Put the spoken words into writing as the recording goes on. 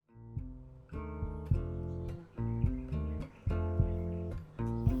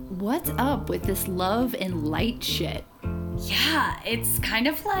what's up with this love and light shit? Yeah, it's kind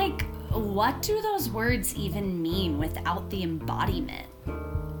of like, what do those words even mean without the embodiment?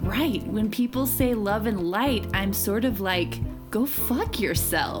 Right, when people say love and light, I'm sort of like, go fuck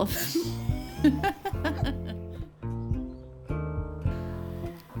yourself.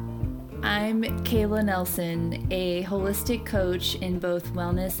 I'm Kayla Nelson, a holistic coach in both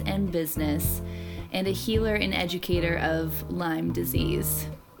wellness and business, and a healer and educator of Lyme disease.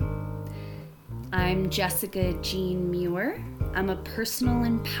 I'm Jessica Jean Muir. I'm a personal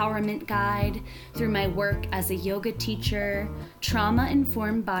empowerment guide through my work as a yoga teacher,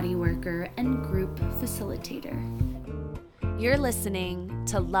 trauma-informed body worker, and group facilitator. You're listening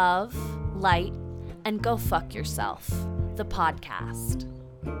to Love, Light, and Go Fuck Yourself, the podcast.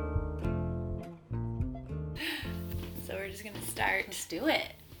 So we're just going to start. Let's do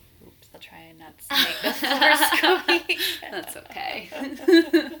it. Oops, I'll try not to make the floor squeak. That's okay.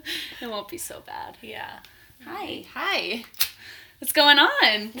 It won't be so bad. Yeah. Hi. Hi. What's going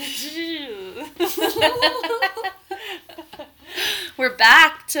on? We're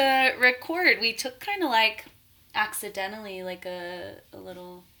back to record. We took kind of like accidentally like a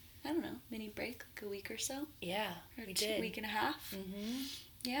little, I don't know, mini break, like a week or so. Yeah, Or we two, did. week and a half. Mm-hmm.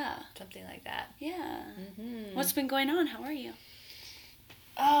 Yeah. Something like that. Yeah. Mm-hmm. What's been going on? How are you?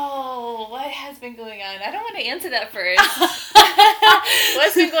 Oh, what has been going on? I don't want to answer that first.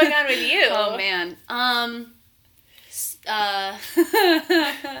 What's been going on with you? Oh man. I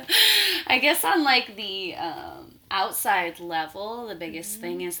guess on like the outside level, the biggest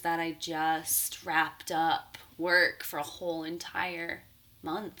thing is that I just wrapped up work for a whole entire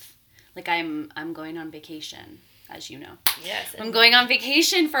month. Like I'm going on vacation, as you know. Yes. I'm going on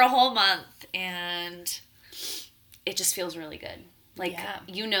vacation for a whole month, and it just feels really good. Like, Yeah.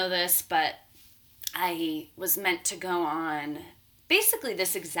 you know this, but I was meant to go on basically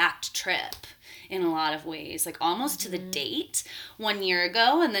this exact trip in a lot of ways, like almost to the date 1 year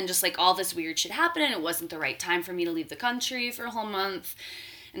ago, and then just like all this weird shit happened, and it wasn't the right time for me to leave the country for a whole month.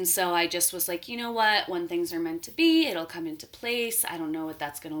 And so I just was like, you know what, when things are meant to be, it'll come into place. I don't know what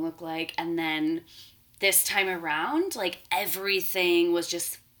that's gonna look like. And then this time around, like everything was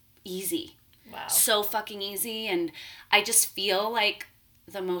just easy. Wow. So fucking easy, and I just feel like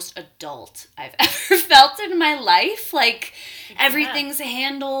the most adult I've ever felt in my life. Like, everything's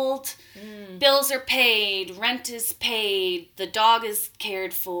handled, bills are paid, rent is paid, the dog is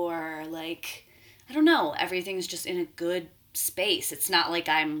cared for, like, I don't know, everything's just in a good space. It's not like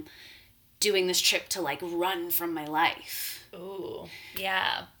I'm doing this trip to, like, run from my life. Ooh.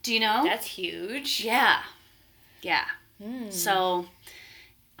 Yeah. Do you know? That's huge. Yeah. Yeah. So,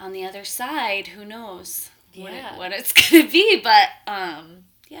 on the other side, who knows Yeah. what it's going to be. But,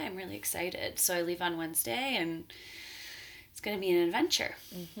 yeah, I'm really excited. So, I leave on Wednesday, and it's going to be an adventure.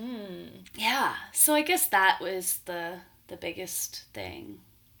 Mm-hmm. Yeah. So, I guess that was the biggest thing.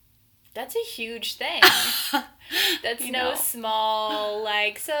 That's a huge thing. That's You no know. small,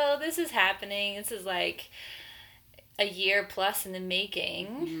 like, so this is happening. This is like a year plus in the making.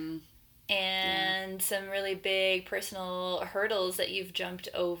 Mm-hmm. And some really big personal hurdles that you've jumped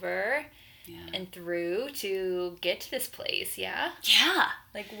over Yeah. and through to get to this place, yeah? Yeah.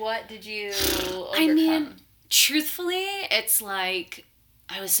 Like, what did you overcome? I mean, truthfully, it's like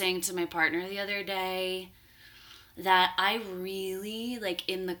I was saying to my partner the other day that I really, like,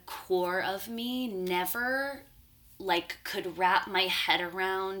 in the core of me, never, like, could wrap my head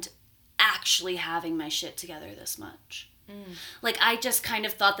around actually having my shit together this much. Like, I just kind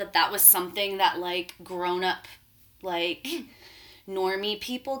of thought that was something that, like, grown-up, like, normie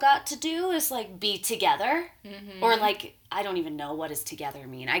people got to do, is, like, be together. Or, like, I don't even know what does together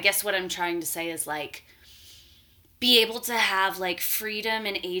mean. I guess what I'm trying to say is, like, be able to have, like, freedom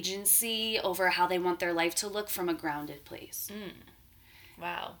and agency over how they want their life to look from a grounded place.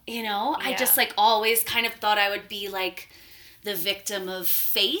 Wow. You know? I Yeah. just, like, always kind of thought I would be, like, the victim of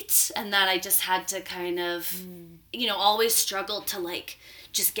fate, and that I just had to kind of, you know, always struggled to, like,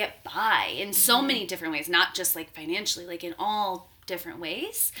 just get by in so many different ways, not just, like, financially, like, in all different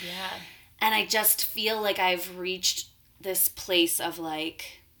ways. Yeah. And I just feel like I've reached this place of,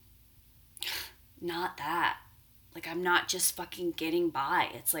 like, not that. Like, I'm not just fucking getting by.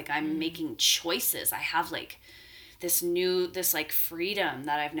 It's like I'm making choices. I have, like, this like, freedom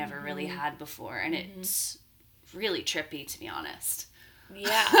that I've never really had before. And it's really trippy, to be honest.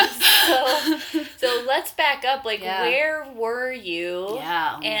 Yeah. So let's back up. Like, Yeah. where were you?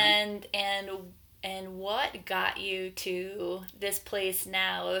 Yeah. Oh, man. And what got you to this place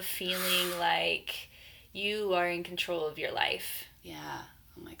now of feeling like you are in control of your life? Yeah.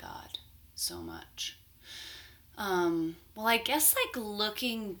 Oh my God. So much. Well, I guess like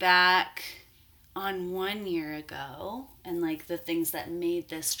looking back on 1 year ago and like the things that made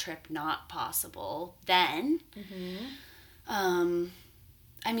this trip not possible then,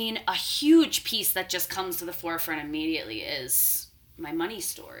 I mean, a huge piece that just comes to the forefront immediately is my money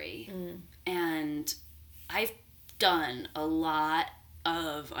story. And I've done a lot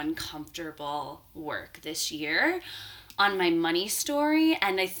of uncomfortable work this year on my money story.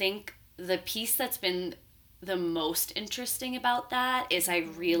 And I think the piece that's been the most interesting about that is I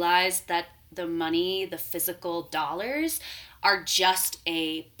realized that the money, the physical dollars, are just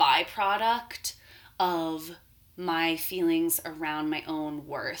a byproduct of my feelings around my own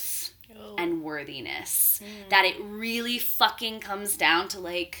worth and worthiness. That it really fucking comes down to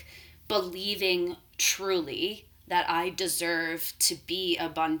like believing truly that I deserve to be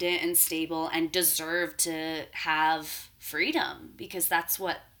abundant and stable and deserve to have freedom, because that's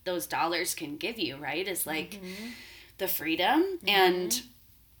what those dollars can give you, right? Is like the freedom. And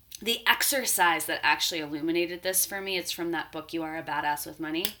the exercise that actually illuminated this for me, it's from that book, You Are a Badass with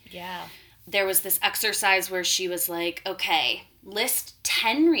Money. Yeah. There was this exercise where she was like, okay, list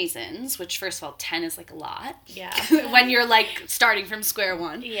 10 reasons, which first of all, 10 is like a lot. Yeah. When you're like starting from square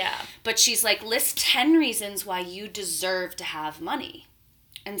one. Yeah. But she's like, list 10 reasons why you deserve to have money.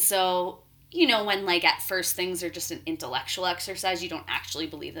 And so, you know, when like at first things are just an intellectual exercise, you don't actually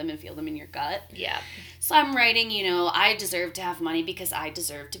believe them and feel them in your gut. Yeah. So I'm writing, you know, I deserve to have money because I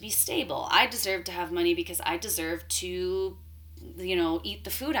deserve to be stable. I deserve to have money because I deserve to, you know, eat the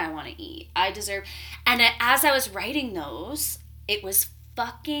food I want to eat. I deserve. And as I was writing those, it was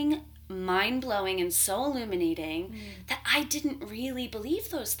fucking mind-blowing and so illuminating that I didn't really believe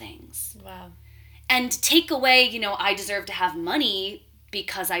those things. Wow. And take away, you know, I deserve to have money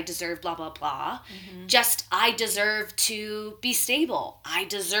because I deserve blah, blah, blah. Just, I deserve to be stable. I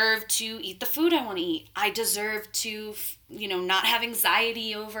deserve to eat the food I want to eat. I deserve to, you know, not have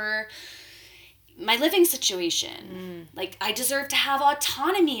anxiety over my living situation. Like, I deserve to have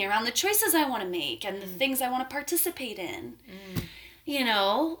autonomy around the choices I want to make and the things I want to participate in. You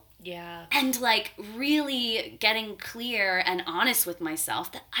know? Yeah. And like really getting clear and honest with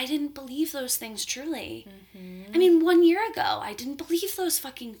myself that I didn't believe those things truly. I mean, 1 year ago, I didn't believe those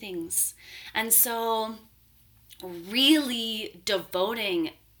fucking things. And so really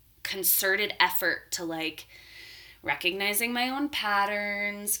devoting concerted effort to like recognizing my own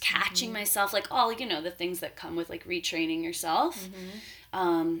patterns, catching myself, like all, you know, the things that come with like retraining yourself.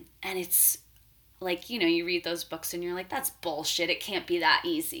 And it's like, you know, you read those books and you're like, that's bullshit. It can't be that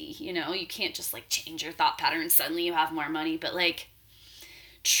easy. You know, you can't just like change your thought pattern and suddenly you have more money. But like,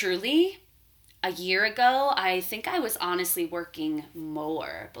 truly, a year ago, I think I was honestly working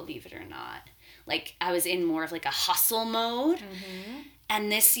more, believe it or not. Like, I was in more of like a hustle mode.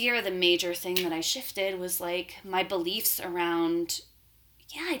 And this year, the major thing that I shifted was like my beliefs around,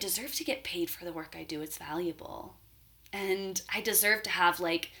 yeah, I deserve to get paid for the work I do. It's valuable. And I deserve to have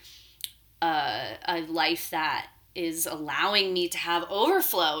like a life that is allowing me to have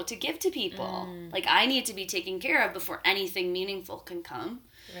overflow to give to people. Like, I need to be taken care of before anything meaningful can come.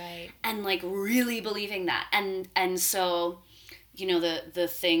 Right. And like really believing that. And so, you know, the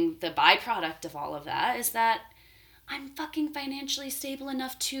byproduct of all of that is that I'm fucking financially stable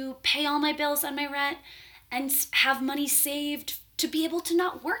enough to pay all my bills and my rent and have money saved to be able to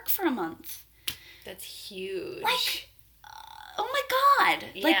not work for a month. That's huge. Like, oh my God.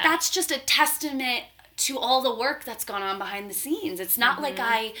 Like, Yeah. that's just a testament to all the work that's gone on behind the scenes. It's not like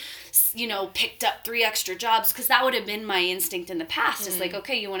I, you know, picked up 3 extra jobs, because that would have been my instinct in the past. It's like,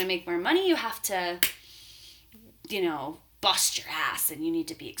 okay, you want to make more money, you have to, you know, bust your ass and you need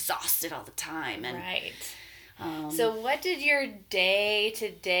to be exhausted all the time. And Right. So what did your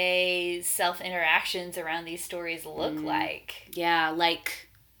day-to-day self-interactions around these stories look like? yeah, like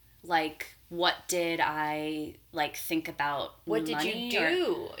what did I like think about What did money you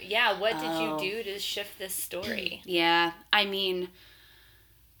do? Yeah, what did Oh. you do to shift this story? Yeah, I mean,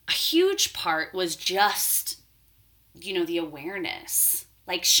 a huge part was just, you know, the awareness,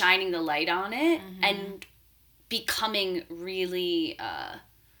 like shining the light on it and becoming really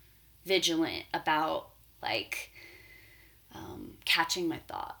vigilant about like catching my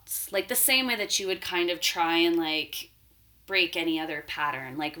thoughts. Like the same way that you would kind of try and like break any other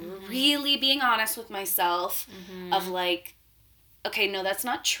pattern, like really being honest with myself of like, okay, no, that's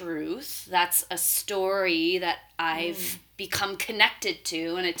not truth. That's a story that I've become connected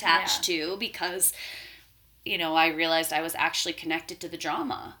to and attached to because, you know, I realized I was actually connected to the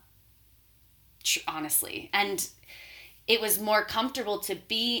drama, honestly. And it was more comfortable to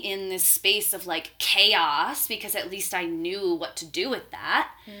be in this space of like chaos, because at least I knew what to do with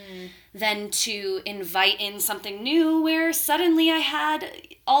that, than to invite in something new where suddenly I had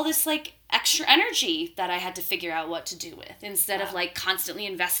all this like extra energy that I had to figure out what to do with, instead of like constantly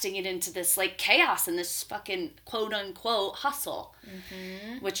investing it into this like chaos and this fucking quote unquote hustle,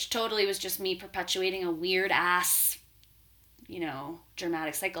 which totally was just me perpetuating a weird ass,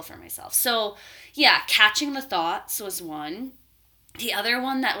 dramatic cycle for myself. So yeah, catching the thoughts was one. The other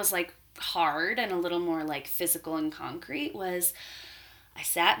one that was like hard and a little more like physical and concrete was I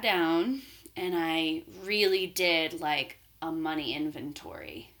sat down and I really did like a money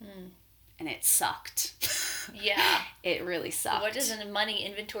inventory. And it sucked. Yeah. It really sucked. What does a money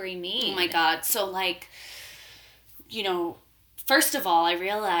inventory mean? Oh my God. So like, first of all, I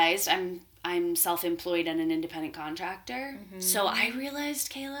realized I'm self-employed and an independent contractor. So I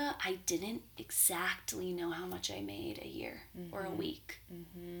realized, Kayla, I didn't exactly know how much I made a year or a week.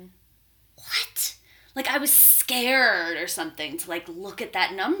 What? Like I was scared or something to like look at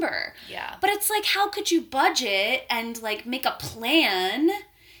that number. Yeah. But it's like, how could you budget and like make a plan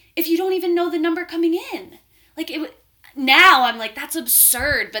if you don't even know the number coming in? Like now I'm like, that's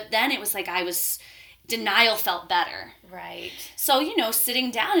absurd. But then it was like denial felt better. Right. So,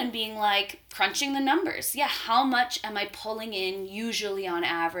 sitting down and being like, crunching the numbers. Yeah, how much am I pulling in usually on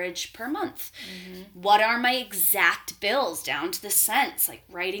average per month? What are my exact bills down to the cents? Like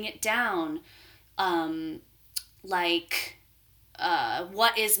writing it down. What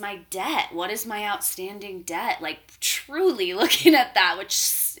is my debt? What is my outstanding debt? Like truly looking at that, which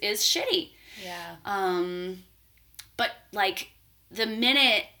is shitty. Yeah. But like the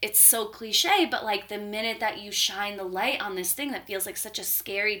minute, it's so cliche, but like the minute that you shine the light on this thing that feels like such a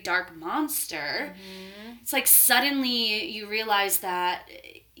scary, dark monster, it's like suddenly you realize that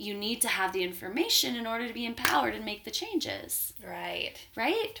you need to have the information in order to be empowered and make the changes. Right.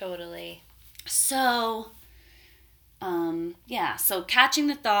 Right? Totally. So, so catching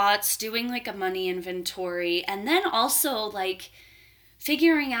the thoughts, doing like a money inventory, and then also like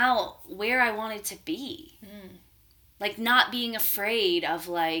figuring out where I wanted to be. Like not being afraid of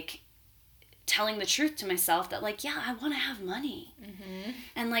like telling the truth to myself that like, yeah, I want to have money.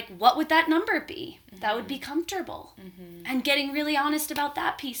 And like, what would that number be? That would be comfortable. And getting really honest about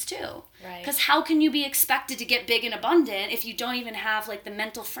that piece too. Right. Because how can you be expected to get big and abundant if you don't even have like the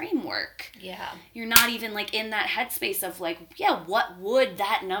mental framework? Yeah. You're not even like in that headspace of like, yeah, what would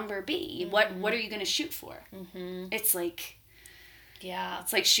that number be? What are you going to shoot for? It's like, yeah,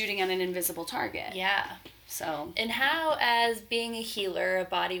 it's like shooting at an invisible target. Yeah. So. And how, as being a healer, a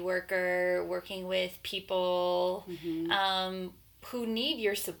body worker, working with people who need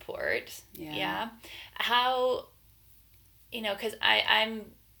your support, how, because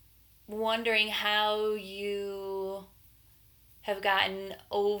I'm wondering how you have gotten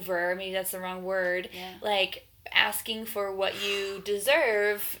over, maybe that's the wrong word, like asking for what you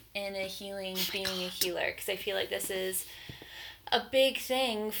deserve in a healing, being a healer, because I feel like this is a big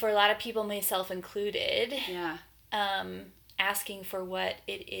thing for a lot of people, myself included. Yeah. Asking for what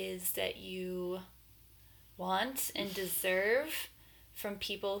it is that you want and deserve from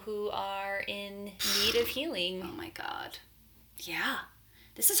people who are in need of healing. Oh my God. Yeah.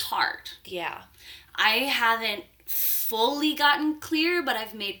 This is hard. Yeah. I haven't fully gotten clear, but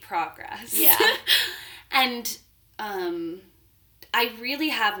I've made progress. Yeah. And I really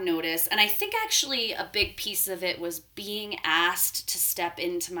have noticed, and I think actually a big piece of it was being asked to step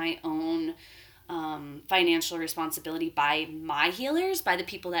into my own financial responsibility by my healers, by the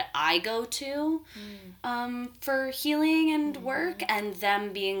people that I go to for healing and work, and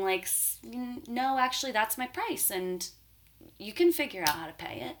them being like, no, actually, that's my price, and you can figure out how to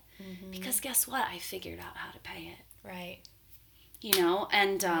pay it. Because guess what? I figured out how to pay it. Right.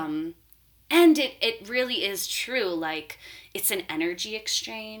 And it really is true. Like, it's an energy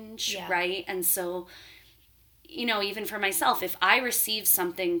exchange, right? And so, even for myself, if I receive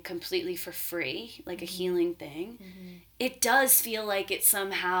something completely for free, like a healing thing, it does feel like it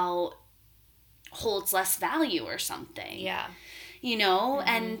somehow holds less value or something. Yeah.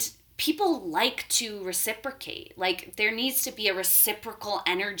 And people like to reciprocate. Like, there needs to be a reciprocal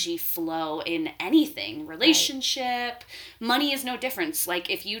energy flow in anything. Relationship, money is no difference. Like,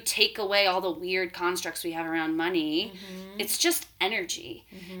 if you take away all the weird constructs we have around money, it's just energy.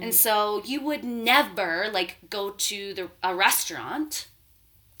 And so you would never, like, go to a restaurant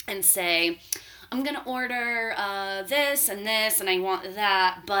and say, I'm going to order this and I want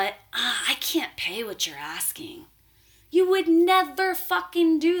that, but I can't pay what you're asking. You would never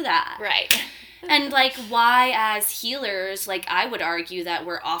fucking do that. Right. And, like, why as healers, like, I would argue that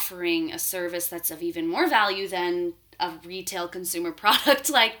we're offering a service that's of even more value than a retail consumer product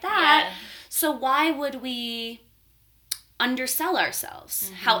like that. Yeah. So why would we undersell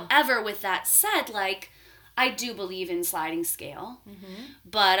ourselves? However, with that said, like, I do believe in sliding scale,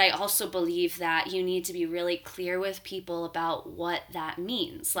 but I also believe that you need to be really clear with people about what that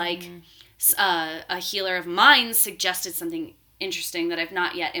means. Like, a healer of mine suggested something interesting that I've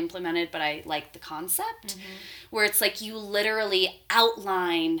not yet implemented, but I like the concept, where it's like you literally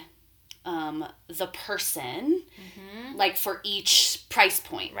outline the person, like for each price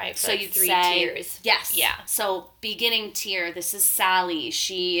point. Right. So like you'd 3 say, tiers. yes. Yeah. So beginning tier, this is Sally.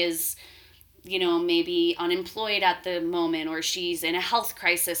 She is, you know, maybe unemployed at the moment, or she's in a health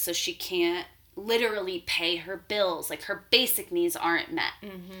crisis, so she can't literally pay her bills. Like, her basic needs aren't met.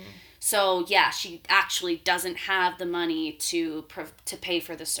 So yeah, she actually doesn't have the money to pay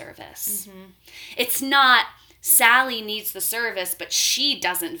for the service. It's not Sally needs the service, but she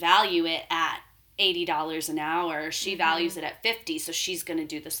doesn't value it at $80 an hour. She values it at $50, so she's going to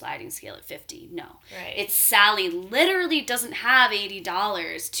do the sliding scale at $50. No. Right. It's Sally literally doesn't have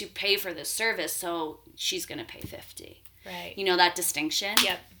 $80 to pay for the service, so she's going to pay $50. Right. You know that distinction?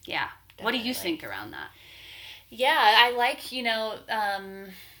 Yep. Yeah. What do you Definitely. think around that? Yeah, I like,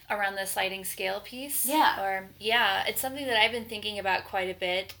 around the sliding scale piece. Yeah. It's something that I've been thinking about quite a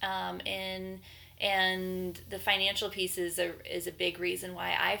bit, and the financial piece is a big reason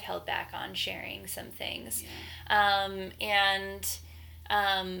why I've held back on sharing some things. Yeah.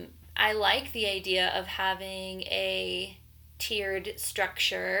 I like the idea of having a tiered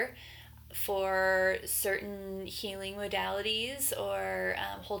structure for certain healing modalities, or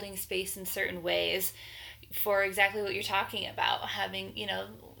holding space in certain ways for exactly what you're talking about. Having,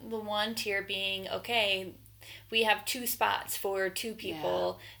 the one tier being, okay, we have 2 spots for 2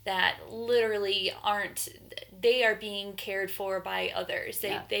 people that literally they are being cared for by others.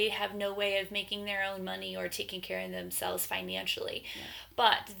 They have no way of making their own money or taking care of themselves financially.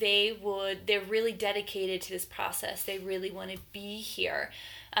 But they're really dedicated to this process. They really want to be here.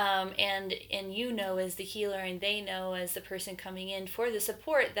 And as the healer, and they know as the person coming in for the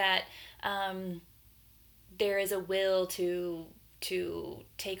support, that there is a will to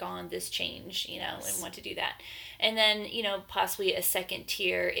take on this change, and want to do that. And then, possibly a second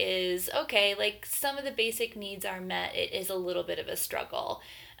tier is, okay, like some of the basic needs are met. It is a little bit of a struggle.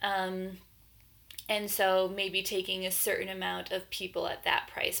 And so maybe taking a certain amount of people at that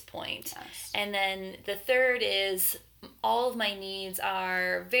price point. Yes. And then the third is, all of my needs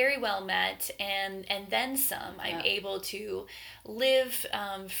are very well met, and then some. I'm able to live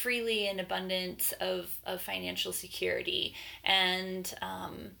freely in abundance of financial security, and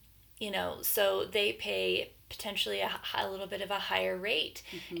so they pay potentially a little bit of a higher rate,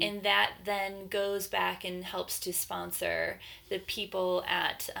 and that then goes back and helps to sponsor the people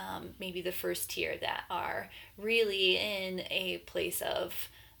at maybe the first tier that are really in a place of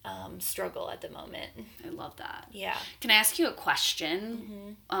struggle at the moment. I love that. Yeah. Can I ask you a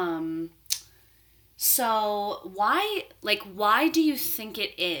question? So why do you think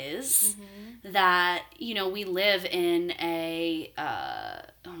it is that, we live in a,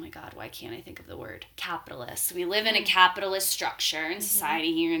 oh my God, why can't I think of the word? Capitalist. We live in a capitalist structure in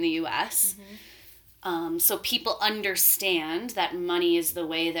society here in the U.S. So people understand that money is the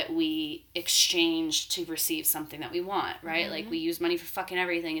way that we exchange to receive something that we want, right? Like, we use money for fucking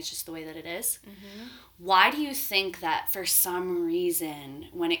everything. It's just the way that it is. Why do you think that for some reason,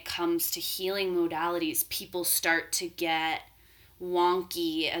 when it comes to healing modalities, people start to get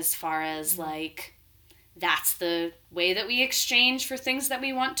wonky as far as like, that's the way that we exchange for things that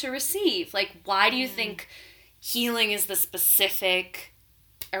we want to receive? Like, why do you think healing is the specific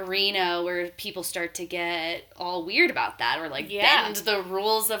arena where people start to get all weird about that, or like bend the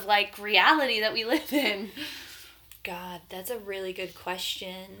rules of like reality that we live in? God, that's a really good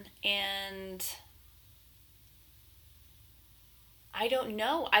question. And I don't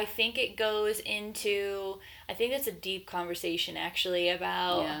know. I think it goes into, I think it's a deep conversation actually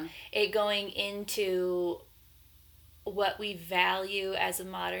about it going into what we value as a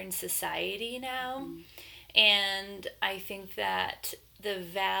modern society now. And I think that the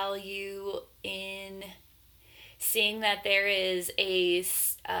value in seeing that there is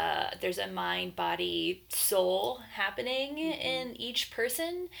there's a mind, body, soul happening in each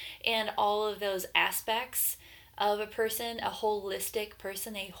person, and all of those aspects of a person, a holistic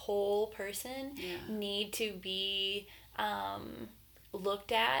person, a whole person, need to be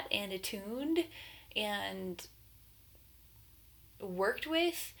looked at and attuned and worked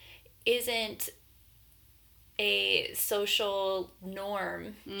with, isn't a social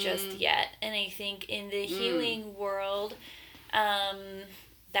norm just yet. And I think in the healing world,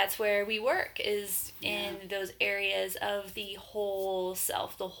 that's where we work, is in those areas of the whole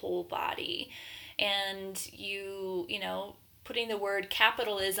self, the whole body. And you know, putting the word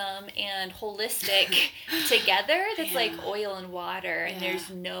capitalism and holistic together, that's like oil and water, and there's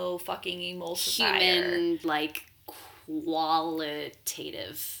no fucking emulsifier. Human, like,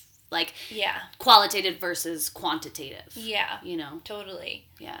 qualitative, like, qualitative versus quantitative. Yeah. You know? Totally.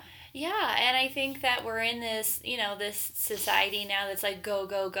 Yeah. Yeah, and I think that we're in this, you know, this society now that's like go,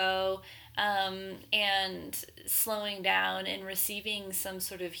 go, go, and slowing down and receiving some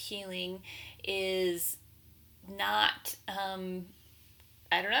sort of healing is not,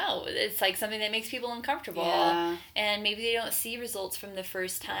 I don't know, it's like something that makes people uncomfortable. Yeah. And maybe they don't see results from the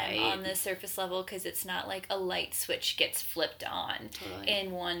first time on the surface level, because it's not like a light switch gets flipped on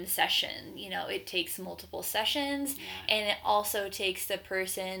in one session. You know, it takes multiple sessions, and it also takes the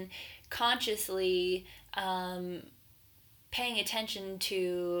person consciously paying attention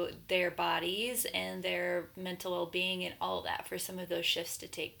to their bodies and their mental well-being and all of that for some of those shifts to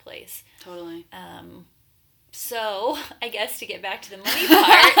take place. Totally. So, I guess to get back to the money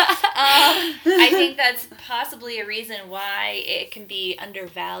part, I think that's possibly a reason why it can be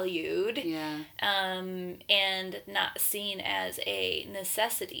undervalued, and not seen as a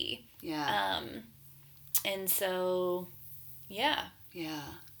necessity. Yeah. And so, yeah. Yeah.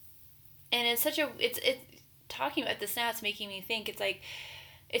 And it's such a, it's talking about this now, it's making me think, it's like,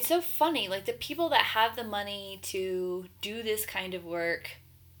 it's so funny, like the people that have the money to do this kind of work,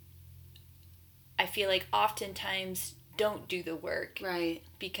 I feel like oftentimes don't do the work. Right.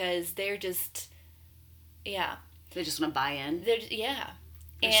 Because they're just, They just want to buy in.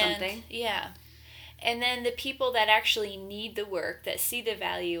 Or something. Yeah. And then the people that actually need the work, that see the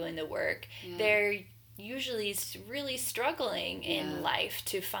value in the work, they're usually really struggling in life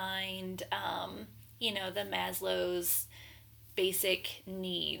to find, you know, the Maslow's basic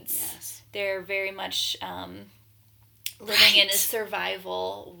needs. Yes. They're very much living in a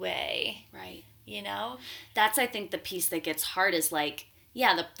survival way. Right. You know? That's, I think, the piece that gets hard is like,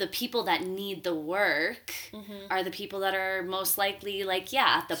 the people that need the work are the people that are most likely, like,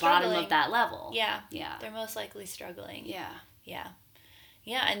 at the bottom of that level. Yeah. Yeah. They're most likely struggling. Yeah. Yeah.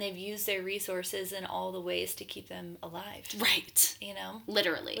 Yeah, and they've used their resources in all the ways to keep them alive. Right. You know?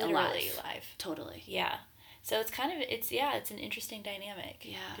 Literally alive. Totally. Yeah. So it's kind of, it's an interesting dynamic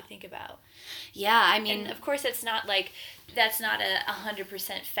to think about. Yeah, I mean... And of course, that's not a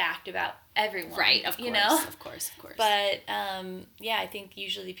 100% fact about everyone. Right, of course. You know? Of course. But, I think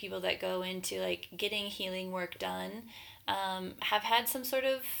usually people that go into, like, getting healing work done have had some sort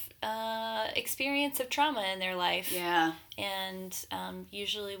of experience of trauma in their life. Yeah. And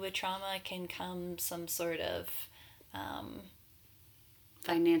usually with trauma can come some sort of...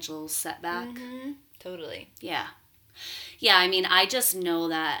 financial setback. Mm-hmm. Totally. Yeah. Yeah, I mean, I just know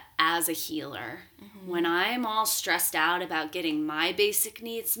that as a healer, when I'm all stressed out about getting my basic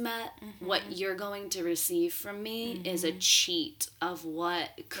needs met, what you're going to receive from me is a cheat of what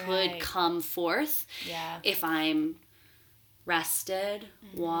could come forth if I'm rested,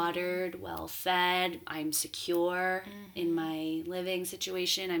 watered, well-fed, I'm secure in my living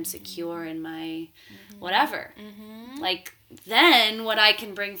situation, I'm secure in my whatever. Like, then what I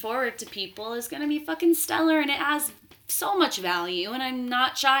can bring forward to people is going to be fucking stellar, and it has so much value, and I'm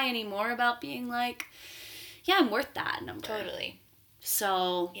not shy anymore about being like, I'm worth that number. Totally.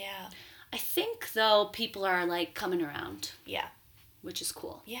 So, I think, though, people are, like, coming around. Yeah. Which is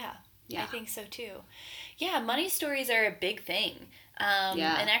cool. Yeah. I think so, too. Yeah, money stories are a big thing.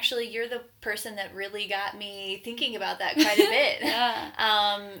 And actually, you're the person that really got me thinking about that quite a bit.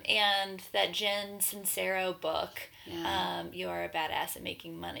 And that Jen Sincero book, You Are a Badass at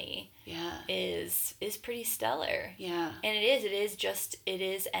Making Money, is pretty stellar. Yeah. And it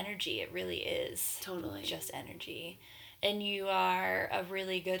is energy. It really is. Totally. Just energy. And you are a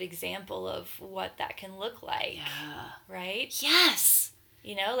really good example of what that can look like. Yeah. Right? Yes.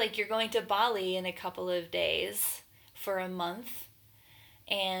 You know, like you're going to Bali in a couple of days for a month.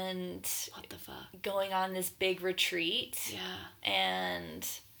 And what the fuck? Going on this big retreat. Yeah. And,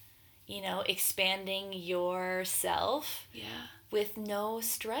 you know, expanding yourself. Yeah. With no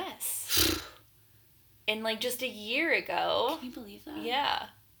stress. And like just a year ago. Can you believe that? Yeah.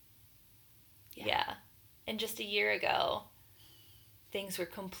 And just a year ago, things were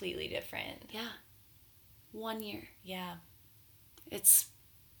completely different. Yeah. 1 year. Yeah. It's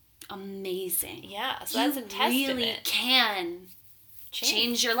amazing. Yeah. So that's a testament. You really can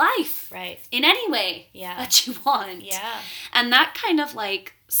change your life. Right. In any way that you want. Yeah. And that kind of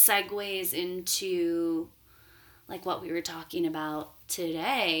like segues into like what we were talking about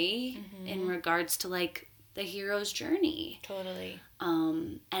today in regards to like the hero's journey. Totally.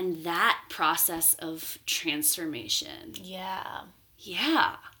 And that process of transformation. Yeah.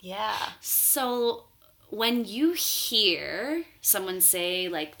 Yeah. Yeah. So when you hear someone say,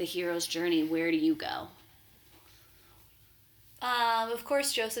 like, the hero's journey, where do you go? Of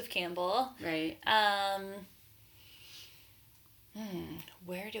course, Joseph Campbell. Right.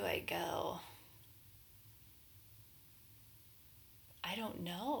 Where do I go? I don't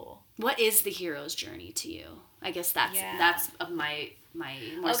know. What is the hero's journey to you? I guess that's my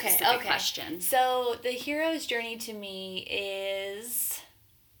more specific question. So the hero's journey to me is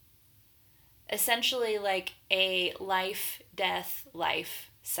essentially like a life, death, life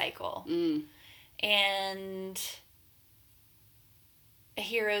cycle. And a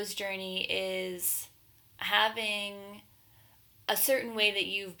hero's journey is having a certain way that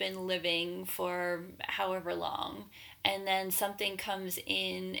you've been living for however long, and then something comes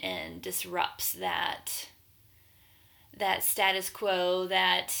in and disrupts that status quo,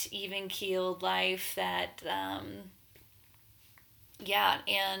 that even-keeled life, that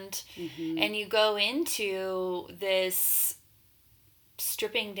and you go into this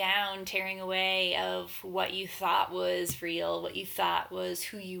stripping down, tearing away of what you thought was real, what you thought was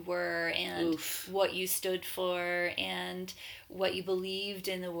who you were, and what you stood for, and what you believed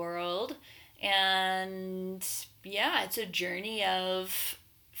in the world. And yeah, it's a journey of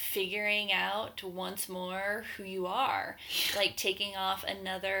figuring out once more who you are, like taking off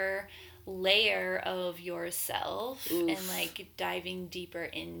another layer of yourself and like diving deeper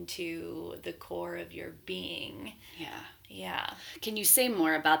into the core of your being. Yeah. Can you say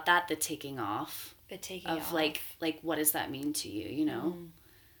more about that, the taking off? The taking of off. Like what does that mean to you, you know?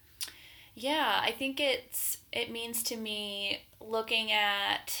 Yeah, I think it means to me looking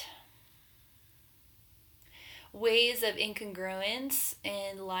at ways of incongruence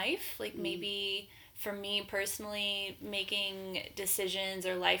in life, like maybe for me personally, making decisions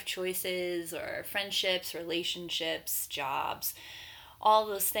or life choices or friendships, relationships, jobs, all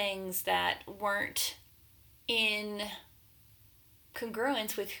those things that weren't in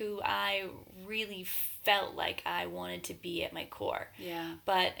congruence with who I really felt like I wanted to be at my core. Yeah.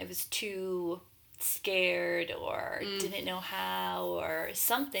 But I was too scared or didn't know how or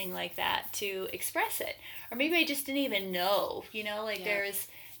something like that to express it. Or maybe I just didn't even know, you know, like there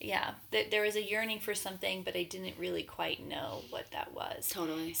was a yearning for something, but I didn't really quite know what that was.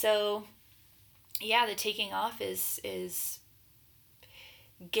 Totally. So, yeah, the taking off is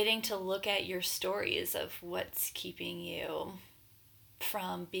getting to look at your stories of what's keeping you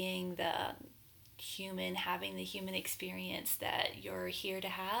from being the human, having the human experience that you're here to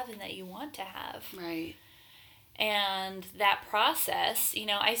have and that you want to have. Right. And that process, you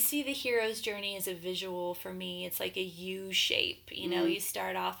know, I see the hero's journey as a visual for me. It's like a U shape, you know, you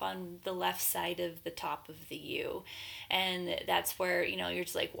start off on the left side of the top of the U. And that's where, you know, you're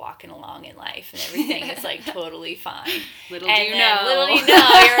just like walking along in life and everything is like totally fine. Little do you know,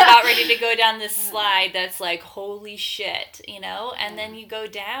 you're about ready to go down this slide that's like, holy shit, you know? And then you go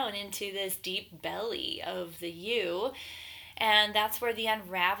down into this deep belly of the U. And that's where the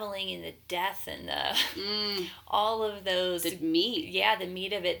unraveling and the death and the all of those... The meat. Yeah, the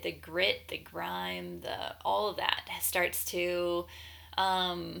meat of it, the grit, the grime, all of that starts to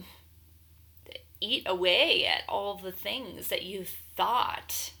eat away at all the things that you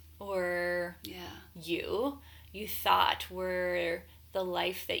thought were you thought were the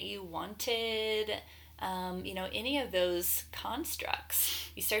life that you wanted. You know, any of those constructs,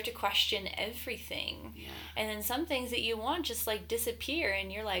 you start to question everything. Yeah. And then some things that you want just like disappear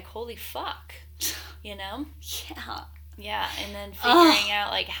and you're like, holy fuck, you know? Yeah. Yeah. And then figuring out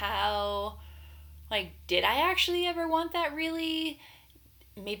like how, like, did I actually ever want that really?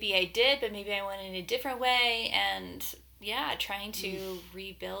 Maybe I did, but maybe I went in a different way. And yeah, trying to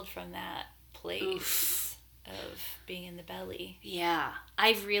rebuild from that place of being in the belly. Yeah.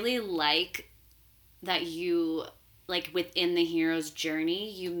 I really like that you, like, within the hero's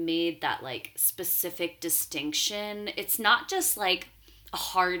journey, you made that, like, specific distinction. It's not just, like, a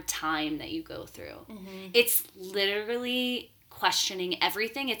hard time that you go through. It's literally questioning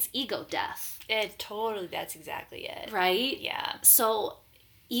everything. It's ego death. That's exactly it. Right? Yeah. So,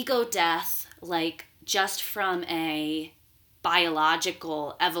 ego death, like, just from a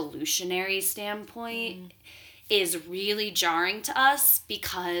biological, evolutionary standpoint, is really jarring to us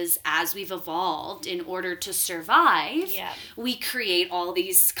because as we've evolved in order to survive, we create all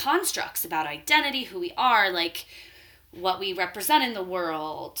these constructs about identity, who we are, like what we represent in the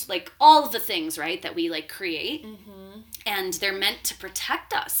world, like all of the things, right, that we like create. And they're meant to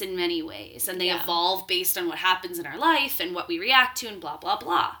protect us in many ways. And they evolve based on what happens in our life and what we react to and blah, blah,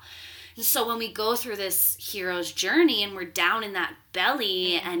 blah. And so when we go through this hero's journey and we're down in that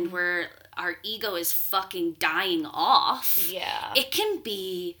belly and our ego is fucking dying off, it can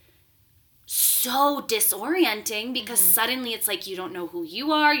be so disorienting because suddenly it's like you don't know who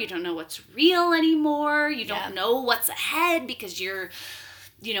you are, you don't know what's real anymore, you don't know what's ahead because you're,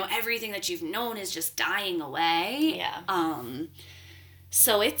 you know, everything that you've known is just dying away.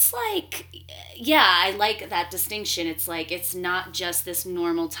 So it's like, I like that distinction. It's like, it's not just this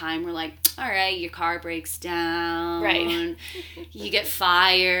normal time where like, all right, your car breaks down. Right. You get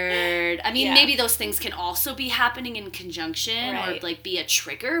fired. I mean, maybe those things can also be happening in conjunction or like be a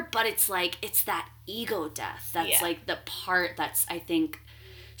trigger, but it's like, it's that ego death. That's like the part that's, I think,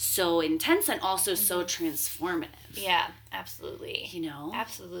 so intense and also so transformative. Yeah, absolutely. You know?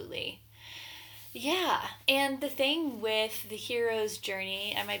 Absolutely. Yeah, and the thing with the hero's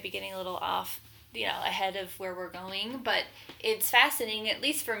journey, I might be getting a little off, you know, ahead of where we're going, but it's fascinating, at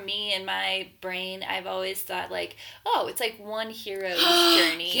least for me in my brain. I've always thought like, oh, it's like one hero's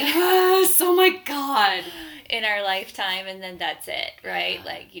journey. Yes, oh my God. In our lifetime, and then that's it, right? Yeah.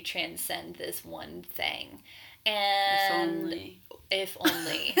 Like you transcend this one thing. And if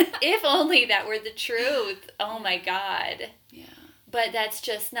only. If only that were the truth. Oh my God. Yeah. But that's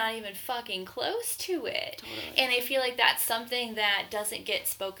just not even fucking close to it. Totally. And I feel like that's something that doesn't get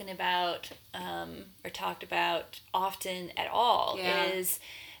spoken about or talked about often at all, is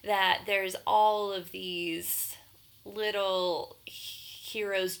that there's all of these little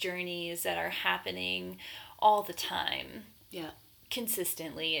hero's journeys that are happening all the time. Yeah.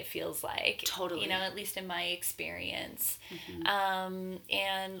 Consistently, it feels like. Totally. You know, at least in my experience. Mm-hmm.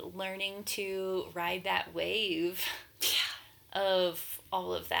 And learning to ride that wave. Yeah. Of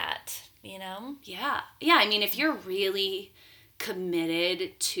all of that, you know? Yeah. Yeah, I mean, if you're really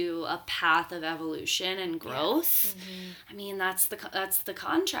committed to a path of evolution and growth, I mean, that's the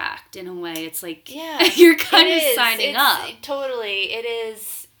contract in a way. It's like you're kind of signing up. Totally. It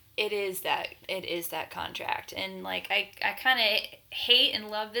is that contract. And like I kind of hate and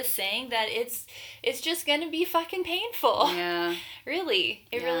love this saying that it's just going to be fucking painful. Yeah. Really.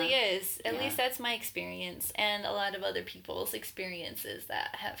 It really is. At least that's my experience and a lot of other people's experiences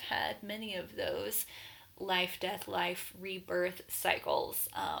that have had many of those life, death, life, rebirth cycles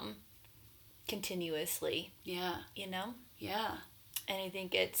continuously. Yeah. You know? Yeah. And I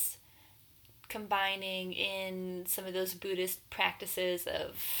think it's combining in some of those Buddhist practices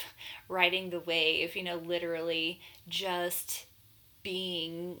of riding the wave, you know, literally just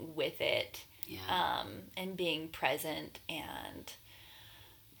being with it, and being present and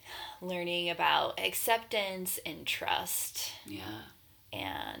learning about acceptance and trust,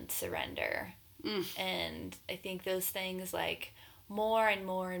 and surrender. And I think those things like more and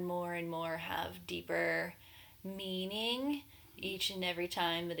more and more and more have deeper meaning each and every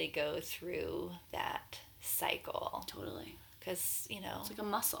time that they go through that cycle. Totally. Because, you know... It's like a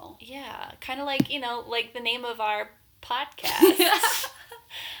muscle. Yeah. Kind of like, you know, like the name of our podcast.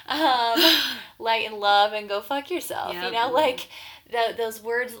 Light and love and go fuck yourself. Yep. You know, like those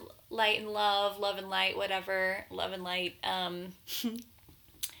words, light and love and light, whatever, love and light,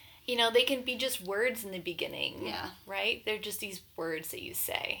 you know, they can be just words in the beginning. Yeah. Right? They're just these words that you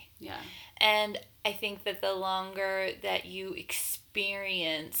say. Yeah. And I think that the longer that you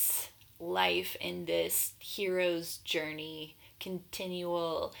experience life in this hero's journey,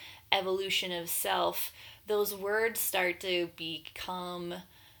 continual evolution of self, those words start to become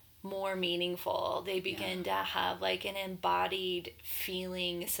more meaningful. They begin to have like an embodied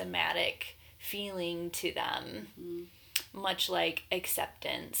feeling, somatic feeling to them. Mm-hmm. Much like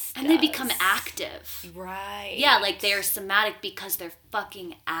acceptance and does. They become active. Right. Yeah, like they're somatic because they're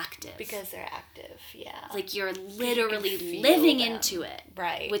fucking active. Because they're active, yeah. Like you're literally living into it.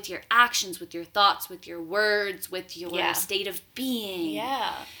 Right. With your actions, with your thoughts, with your words, with your state of being.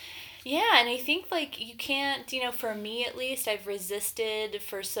 Yeah. Yeah, and I think, like, you can't, you know, for me at least, I've resisted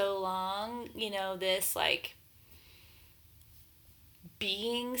for so long, you know, this, like,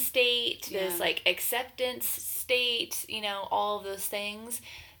 being state, this, like, acceptance state, you know, all of those things,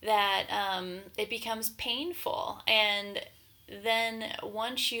 that it becomes painful. And then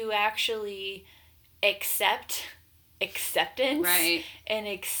once you actually accept acceptance and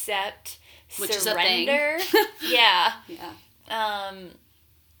accept which surrender, is a thing.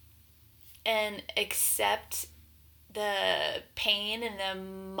 And accept the pain and the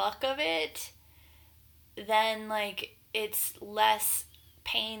muck of it, then, like, it's less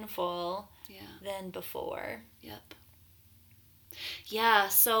painful than before. Yep. Yeah,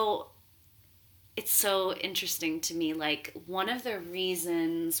 so it's so interesting to me. Like, one of the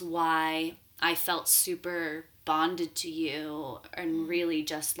reasons why I felt super bonded to you and really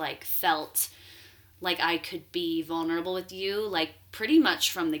just like felt like I could be vulnerable with you, like pretty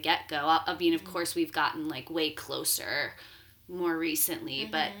much from the get-go. I mean, of course, we've gotten like way closer more recently,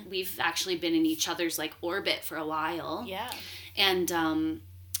 but we've actually been in each other's like orbit for a while. Yeah. And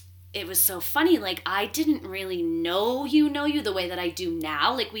it was so funny, like I didn't really know you the way that I do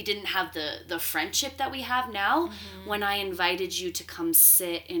now. Like we didn't have the friendship that we have now when I invited you to come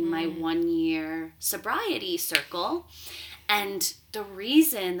sit in my 1-year sobriety circle. And the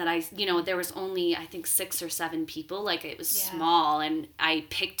reason that there was only, I think, 6 or 7 people, like it was small, and I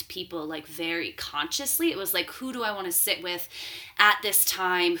picked people like very consciously. It was like, who do I want to sit with at this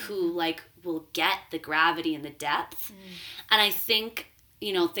time who like will get the gravity and the depth? And I think,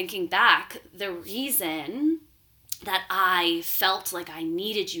 thinking back, the reason that I felt like I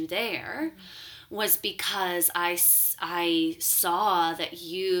needed you there was because I saw that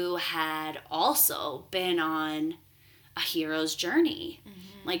you had also been on a hero's journey,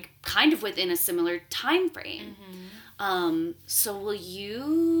 like kind of within a similar time frame. So will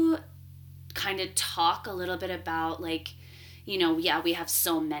you kind of talk a little bit about like, we have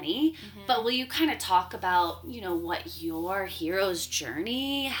so many, but will you kind of talk about, what your hero's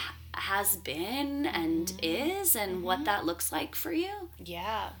journey has been and is, and what that looks like for you?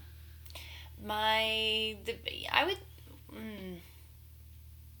 Yeah.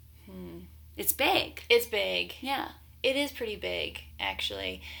 It's big. It's big. Yeah. It is pretty big,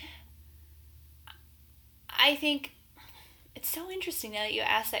 actually. I think it's so interesting now that you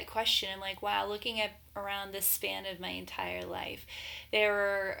asked that question. I'm like, wow, looking at around the span of my entire life,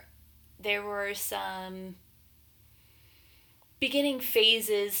 there were some beginning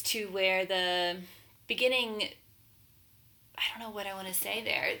phases to where the beginning, I don't know what I want to say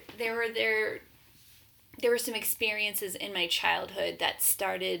there. There were some experiences in my childhood that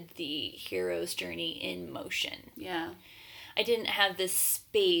started the hero's journey in motion. Yeah. I didn't have the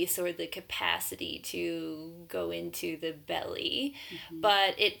space or the capacity to go into the belly,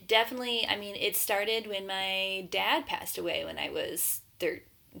 but it definitely, it started when my dad passed away when I was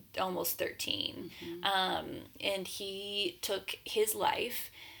almost 13. And he took his life,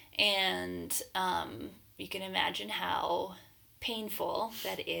 and you can imagine how painful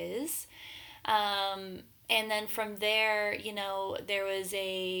that is. And then from there, there was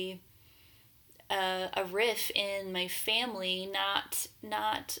a riff in my family,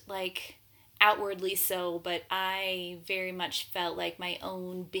 not like outwardly so, but I very much felt like my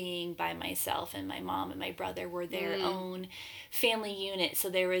own being by myself, and my mom and my brother were their own family unit. So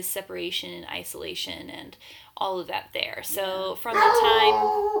there was separation and isolation and all of that there. So from the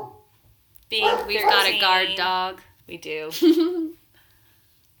time being 13, we've got a guard dog. We do.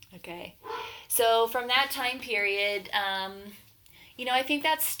 Okay. So from that time period, I think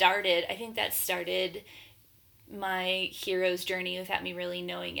that started my hero's journey without me really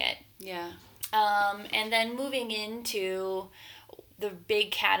knowing it. Yeah. And then moving into the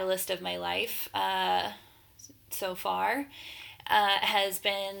big catalyst of my life so far has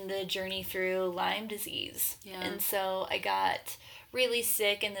been the journey through Lyme disease. Yeah. And so I got really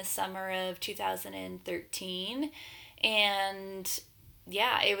sick in the summer of 2013, and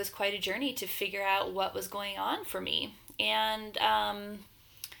yeah, it was quite a journey to figure out what was going on for me. And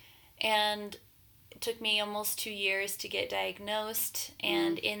it took me almost 2 years to get diagnosed.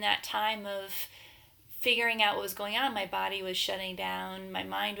 And in that time of figuring out what was going on, my body was shutting down, my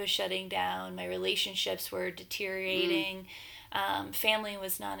mind was shutting down, my relationships were deteriorating, family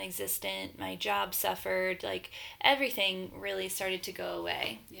was non-existent, my job suffered, like everything really started to go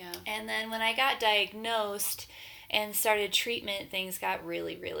away. Yeah. And then when I got diagnosed and started treatment, things got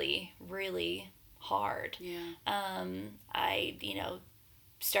really, really, really hard. Yeah. I,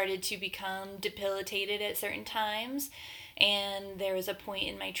 started to become debilitated at certain times, and there was a point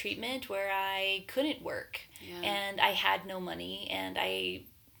in my treatment where I couldn't work. Yeah. And I had no money, and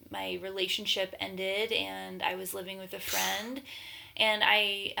my relationship ended, and I was living with a friend, and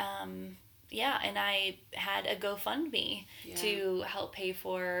I had a GoFundMe to help pay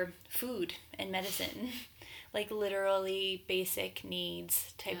for food and medicine. Like literally basic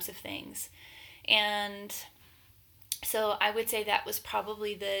needs types of things. And so I would say that was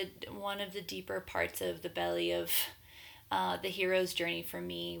probably one of the deeper parts of the belly of the hero's journey for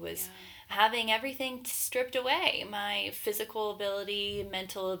me, was having everything stripped away. My physical ability,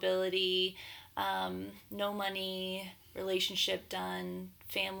 mental ability, no money, relationship done,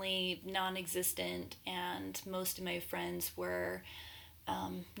 family non-existent, and most of my friends were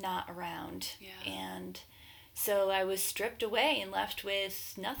not around. Yeah. And so I was stripped away and left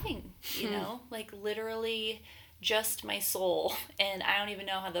with nothing, like literally just my soul, and I don't even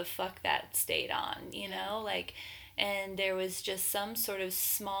know how the fuck that stayed on, you know, like, and there was just some sort of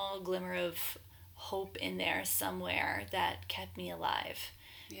small glimmer of hope in there somewhere that kept me alive.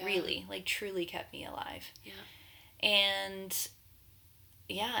 Really, like, truly kept me alive. And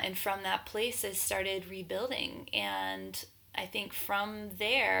and from that place I started rebuilding, and I think from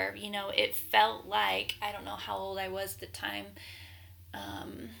there, you know, it felt like, I don't know how old I was at the time,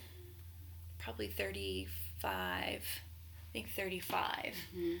 probably 35, I think 35,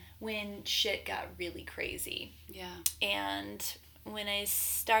 when shit got really crazy. And when I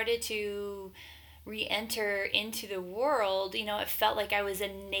started to re-enter into the world, you know, it felt like I was a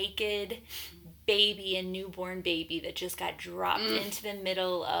naked baby, a newborn baby that just got dropped into the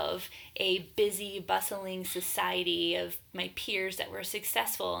middle of a busy, bustling society of my peers that were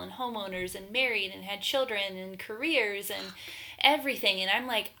successful and homeowners and married and had children and careers and everything. And I'm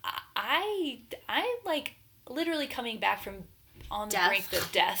like, I'm like literally coming back from on the brink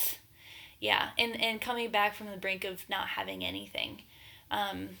of death. Yeah. And coming back from the brink of not having anything.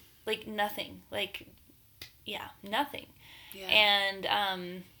 Like nothing. Like, nothing.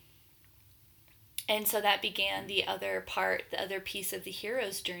 And so that began the other piece of the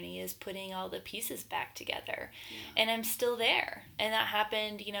hero's journey, is putting all the pieces back together. And I'm still there. And that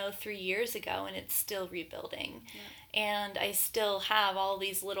happened, you know, 3 years ago, and it's still rebuilding. And I still have all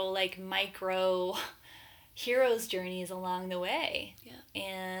these little, like, micro hero's journeys along the way.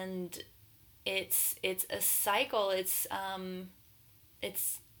 And it's a cycle. It's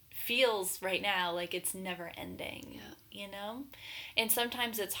feels right now like it's never ending, you know? And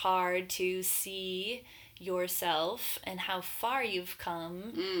sometimes it's hard to see yourself and how far you've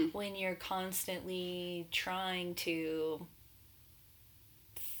come when you're constantly trying to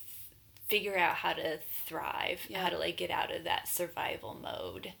figure out how to thrive, how to, like, get out of that survival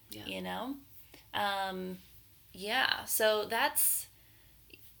mode, you know? So that's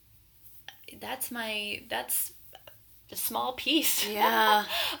a small piece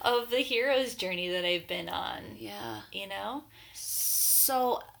of the hero's journey that I've been on. You know?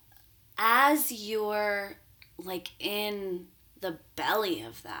 So as you're, like, in the belly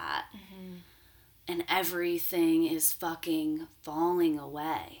of that, and everything is fucking falling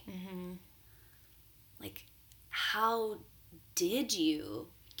away, like, how did you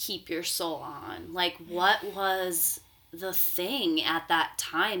keep your soul on? Like, what was the thing at that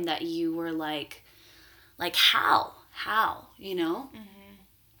time that you were like, how, you know?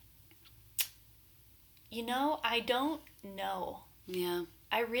 You know, I don't know.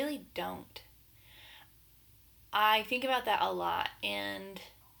 I really don't. I think about that a lot, and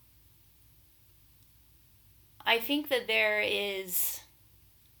I think that there is,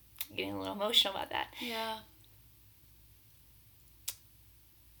 getting a little emotional about that.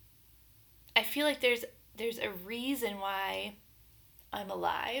 I feel like there's a reason why I'm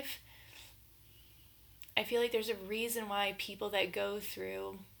alive. I feel like there's a reason why people that go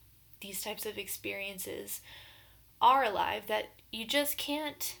through these types of experiences are alive, that you just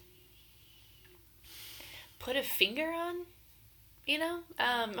can't put a finger on, you know,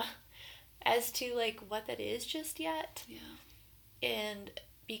 as to, like, what that is just yet. And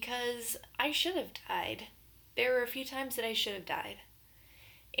because I should have died. There were a few times that I should have died.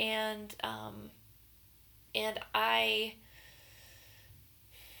 And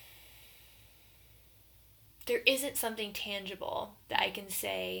there isn't something tangible that I can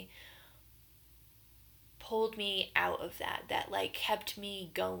say pulled me out of that, like, kept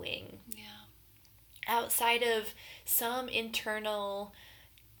me going. Outside of some internal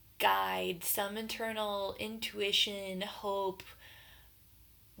guide, some internal intuition, hope,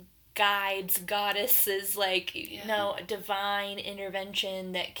 guides, goddesses, like, you know, divine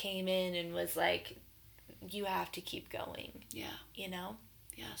intervention that came in and was like, you have to keep going. You know?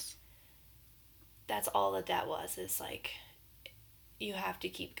 That's all that was, is like, you have to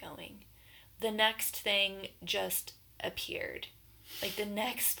keep going. The next thing just appeared. Like, the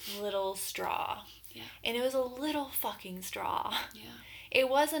next little straw. And it was a little fucking straw. It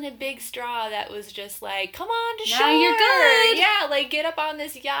wasn't a big straw that was just like, come on to shore. Now you're good. Like, get up on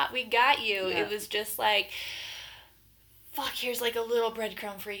this yacht. We got you. It was just like, fuck, here's, like, a little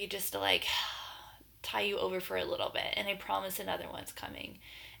breadcrumb for you just to, like, tie you over for a little bit. And I promise another one's coming.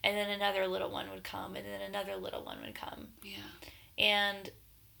 And then another little one would come. And then another little one would come. And,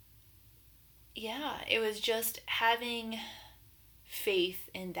 it was just having faith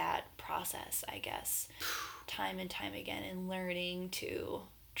in that process, I guess, time and time again, and learning to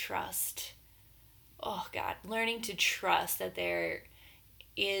trust. Oh God, learning to trust that there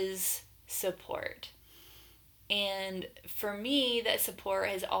is support. And for me, that support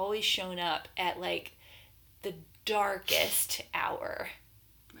has always shown up at, like, darkest hour.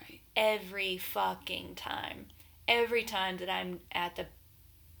 Right. Every fucking time. Every time that I'm at the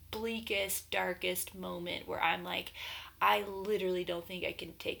bleakest, darkest moment where I'm like, I literally don't think I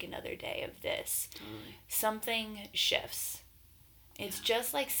can take another day of this. Totally. Something shifts. It's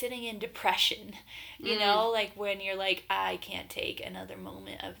just like sitting in depression, you know, like when you're like, I can't take another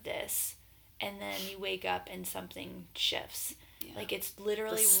moment of this. And then you wake up and something shifts. Yeah. Like it's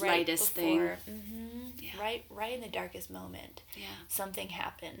literally right before. Yeah. Right in the darkest moment. Yeah. Something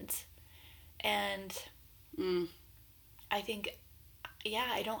happens. And I think,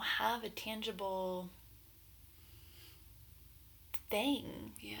 I don't have a tangible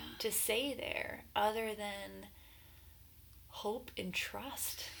thing to say there other than hope and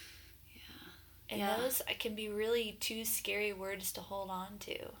trust. And those can be really two scary words to hold on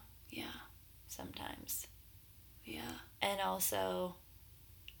to. Sometimes. And also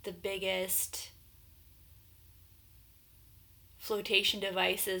the biggest flotation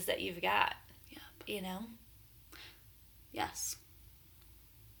devices that you've got. You know? Yes.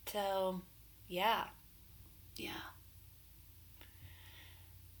 So, yeah,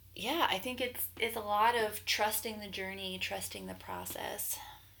 I think it's a lot of trusting the journey, trusting the process.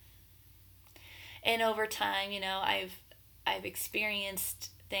 And over time, you know, I've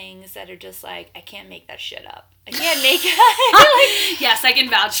experienced things that are just like, I can't make that shit up. I can't make it. Yes, I can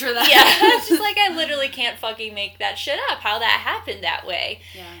vouch for that. Yeah, it's just like I literally can't fucking make that shit up, how that happened that way.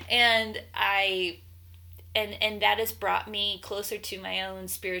 And And that has brought me closer to my own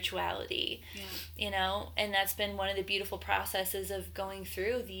spirituality, you know, and that's been one of the beautiful processes of going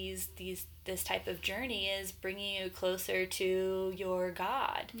through this type of journey, is bringing you closer to your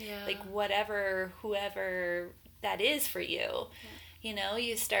God, like whoever that is for you. You know,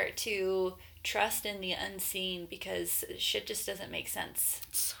 you start to trust in the unseen because shit just doesn't make sense.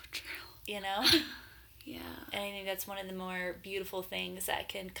 It's so true. You know? And I think that's one of the more beautiful things that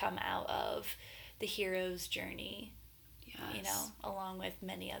can come out of the hero's journey, you know, along with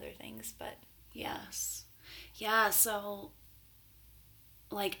many other things, but so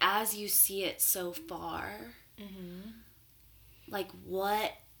like as you see it so far, like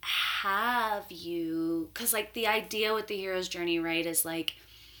what have you, because like the idea with the hero's journey, right, is like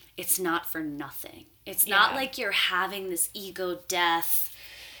it's not for nothing. It's not like you're having this ego death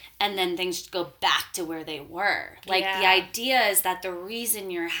and then things go back to where they were. Like, the idea is that the reason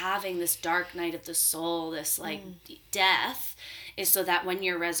you're having this dark night of the soul, this, like, death, is so that when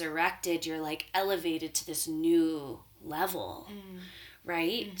you're resurrected, you're, like, elevated to this new level,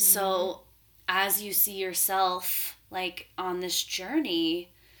 right? So, as you see yourself, like, on this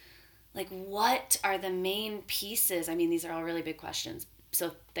journey, like, what are the main pieces? I mean, these are all really big questions,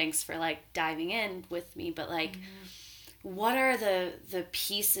 so thanks for, like, diving in with me, but, like... What are the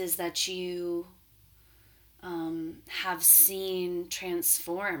pieces that you have seen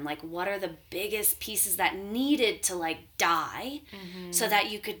transform? Like, what are the biggest pieces that needed to, like, die so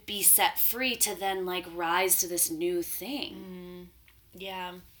that you could be set free to then, like, rise to this new thing?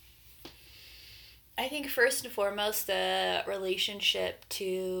 Yeah. I think first and foremost, the relationship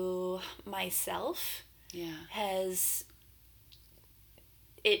to myself has...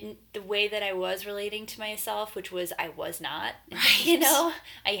 the way that I was relating to myself, which was I was not, you know,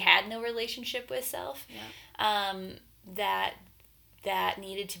 I had no relationship with self, that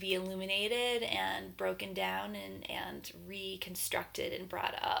needed to be illuminated and broken down and reconstructed and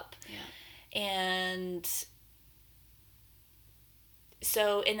brought up. And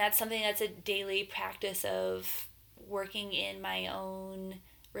so, and that's something that's a daily practice of working in my own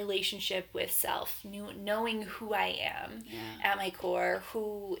relationship with self, knowing who I am at my core,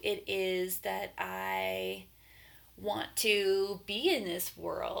 who it is that I want to be in this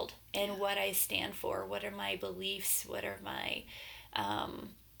world, and what I stand for, what are my beliefs, what are my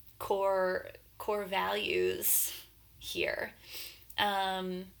core values here,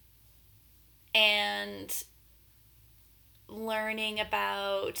 and learning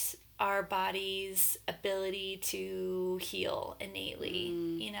about our body's ability to heal innately,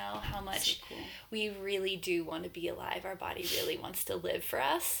 you know, how much we really do want to be alive. Our body really wants to live for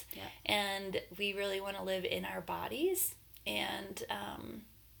us, and we really want to live in our bodies. And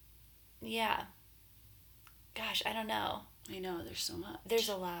gosh, I don't know. I know, there's so much. There's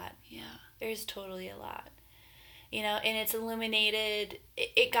a lot. There's totally a lot. You know, and it's illuminated,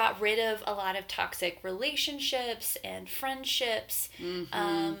 it got rid of a lot of toxic relationships and friendships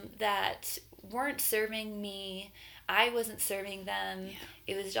that weren't serving me. I wasn't serving them.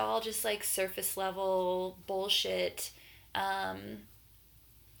 It was all just like surface level bullshit.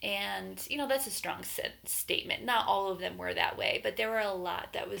 And, you know, that's a strong statement. Not all of them were that way, but there were a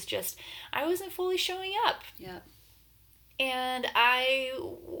lot that was just, I wasn't fully showing up. Yeah. And I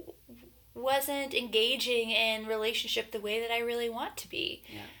wasn't engaging in relationship the way that I really want to be.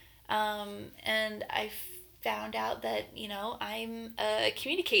 Yeah. And I found out that, you know, I'm a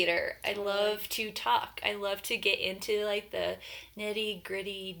communicator. I love to talk. I love to get into like the nitty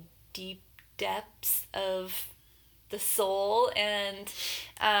gritty, deep depths of the soul, and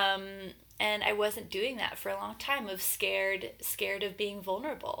I wasn't doing that for a long time. Of scared of being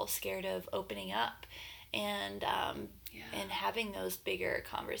vulnerable, scared of opening up, and and having those bigger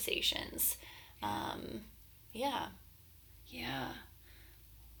conversations. Yeah.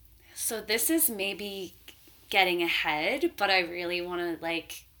 So this is maybe getting ahead, but I really want to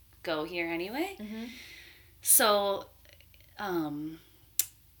like go here anyway. Mm-hmm. So,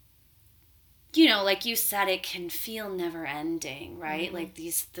 you know, like you said, it can feel never ending, right? Mm-hmm. Like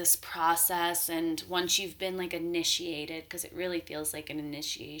this process, and once you've been like initiated, because it really feels like an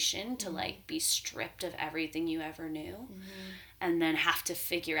initiation to like be stripped of everything you ever knew, and then have to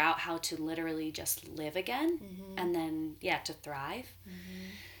figure out how to literally just live again, and then to thrive.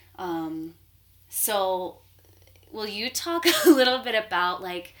 So will you talk a little bit about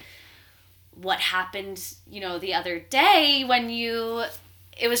like what happened, you know, the other day when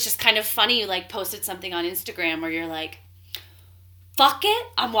it was just kind of funny, you like posted something on Instagram where you're like, fuck it,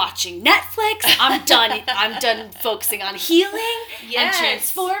 I'm watching Netflix, I'm done focusing on healing and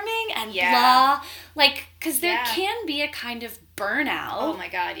transforming and blah. Like, because there can be a kind of burnout. Oh my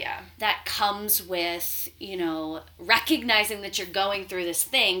God, yeah. That comes with, you know, recognizing that you're going through this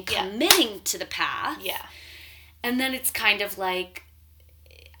thing, committing to the path. Yeah. And then it's kind of like,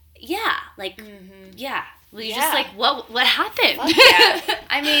 Well, you just like, what happened? Yeah.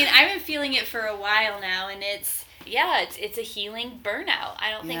 I mean, I've been feeling it for a while now, and it's a healing burnout. I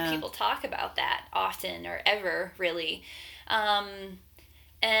don't think people talk about that often or ever, really. And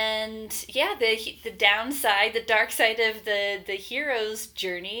the downside, the dark side of the hero's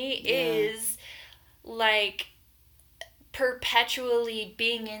journey is like perpetually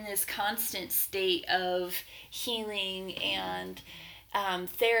being in this constant state of healing and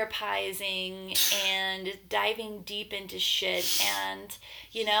therapizing and diving deep into shit, and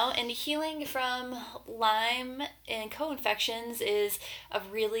you know, and healing from Lyme and co-infections is a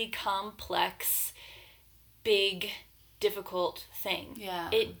really complex, big, difficult thing.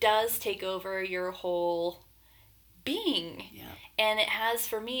 It does take over your whole being, and it has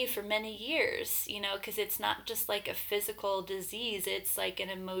for me for many years, you know, because it's not just like a physical disease, it's like an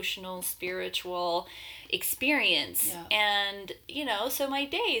emotional, spiritual experience. And you know, so my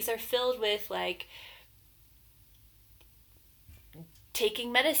days are filled with like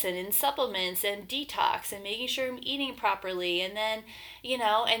taking medicine and supplements and detox and making sure I'm eating properly, and then, you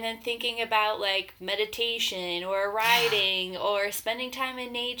know, and then thinking about like meditation or writing or spending time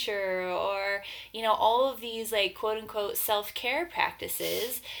in nature, or, you know, all of these like quote unquote self-care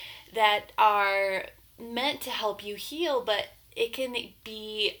practices that are meant to help you heal, but it can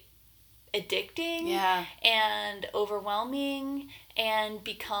be addicting and overwhelming and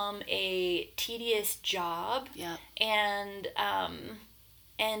become a tedious job.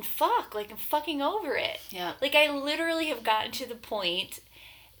 And fuck, like I'm fucking over it. Like I literally have gotten to the point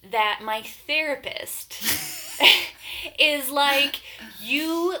that my therapist is like,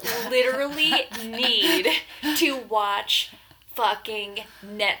 you literally need to watch fucking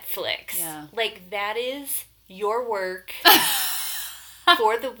Netflix. Like that is your work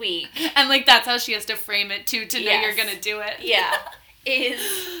for the week. And like that's how she has to frame it too, to know you're gonna do it. Is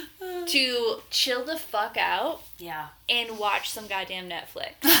to chill the fuck out and watch some goddamn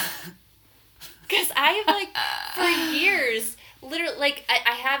Netflix. Because I have like for years literally, like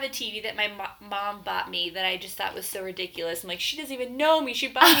I have a TV that my mom bought me that I just thought was so ridiculous. I'm like, she doesn't even know me, she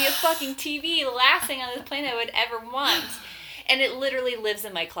bought me a fucking TV, the last thing on this planet I would ever want. And it literally lives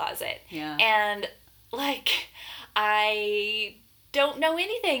in my closet. And like I don't know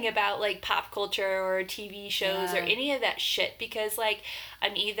anything about like pop culture or TV shows or any of that shit, because like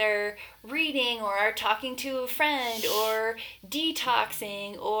I'm either reading or talking to a friend or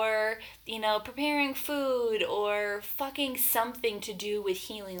detoxing or, you know, preparing food or fucking something to do with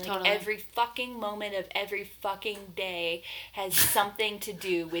healing. Like every fucking moment of every fucking day has something to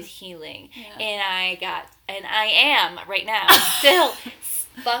do with healing. And I am right now still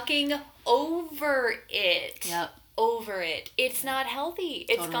fucking over it. Over it. It's not healthy.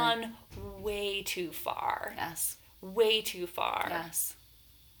 It's gone way too far. Way too far.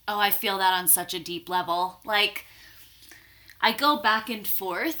 Oh, I feel that on such a deep level. Like, I go back and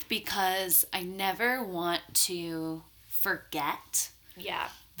forth because I never want to forget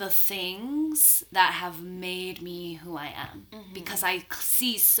the things that have made me who I am. Because I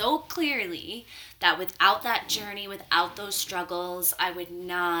see so clearly that without that journey, without those struggles, I would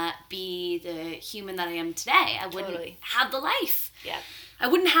not be the human that I am today. I wouldn't have the life. Yeah. I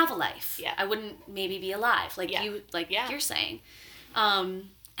wouldn't have a life. Yeah. I wouldn't maybe be alive you're saying. And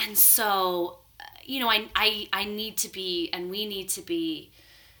so, I need to be, and we need to be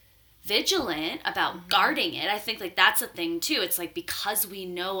vigilant about guarding it. I think that's a thing too. It's because we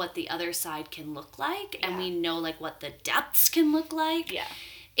know what the other side can look like, and we know what the depths can look like. Yeah.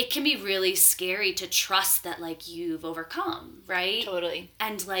 It can be really scary to trust that you've overcome, right? Totally.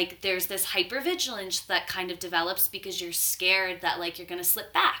 And there's this hypervigilance that kind of develops because you're scared that you're going to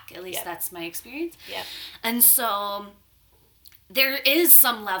slip back. At least that's my experience. Yeah. And so there is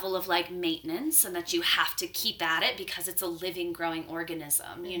some level of maintenance, and that you have to keep at it because it's a living, growing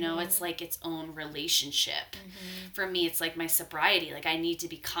organism. It's its own relationship. For me, it's my sobriety. I need to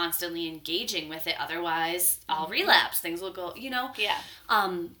be constantly engaging with it. Otherwise, I'll relapse. Things will go, Yeah.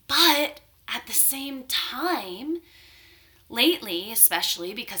 But at the same time, lately,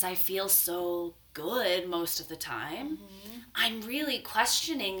 especially because I feel so good most of the time, I'm really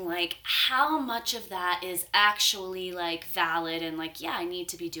questioning how much of that is actually valid, and I need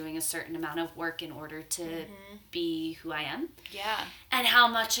to be doing a certain amount of work in order to be who I am. Yeah. And how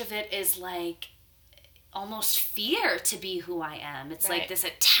much of it is almost fear to be who I am. It's this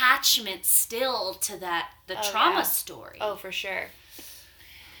attachment still to the trauma story. Oh, for sure.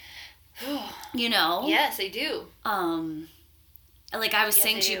 Yes, I do. I was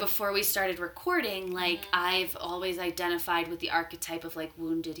saying to you before we started recording, I've always identified with the archetype of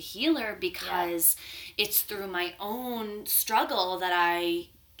wounded healer because it's through my own struggle that I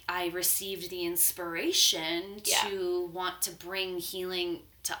received the inspiration to want to bring healing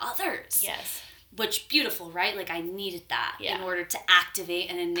to others. Yes. Which, beautiful, right? I needed that in order to activate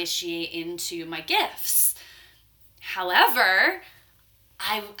and initiate into my gifts. However,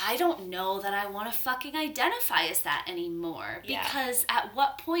 I don't know that I want to fucking identify as that anymore. Because at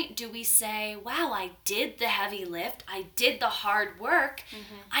what point do we say, wow, I did the heavy lift, I did the hard work,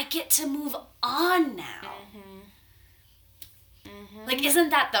 I get to move on now? Isn't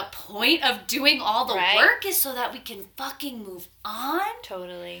that the point of doing all the work, is so that we can fucking move on?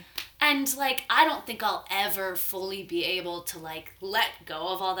 Totally. And I don't think I'll ever fully be able to let go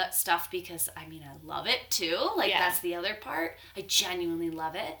of all that stuff, because I love it too. That's the other part. I genuinely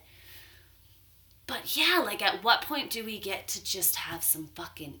love it. But at what point do we get to just have some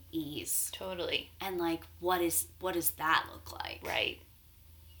fucking ease? Totally. And what does that look like? Right.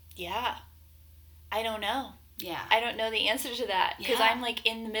 Yeah. I don't know. Yeah. I don't know the answer to that, because I'm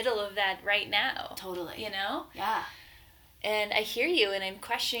in the middle of that right now. Totally. Yeah. And I hear you, and I'm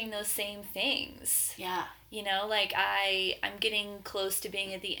questioning those same things. Yeah. I'm getting close to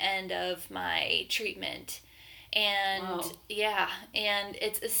being at the end of my treatment. And and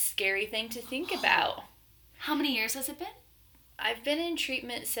it's a scary thing to think about. How many years has it been? I've been in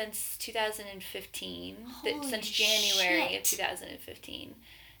treatment since 2015, since shit. January of 2015.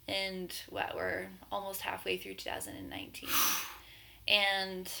 And we're almost halfway through 2019.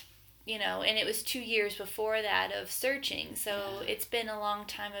 And and it was 2 years before that of searching. So it's been a long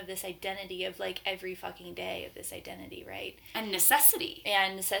time of this identity of every fucking day of this identity, right? And necessity.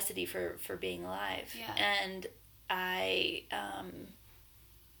 And necessity for being alive. Yeah. And and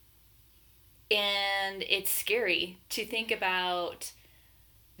it's scary to think about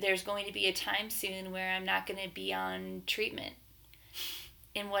there's going to be a time soon where I'm not going to be on treatment.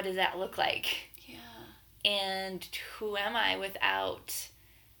 And what does that look like? Yeah. And who am I without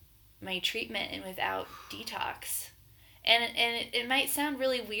my treatment and without detox? And it might sound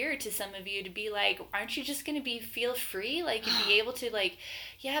really weird to some of you to be aren't you just going to feel free? You'd be able to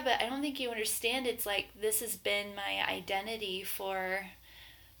yeah, but I don't think you understand. It's this has been my identity for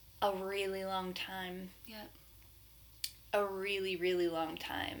a really long time. Yeah. A really, really long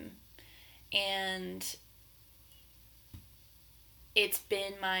time. And it's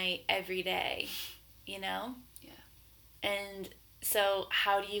been my everyday, Yeah. And so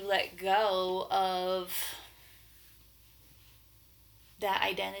how do you let go of that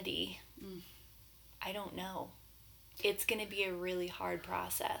identity? I don't know. It's going to be a really hard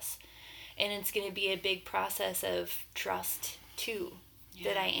process. And it's going to be a big process of trust, too,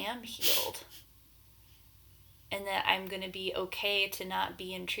 that I am healed. And that I'm going to be okay to not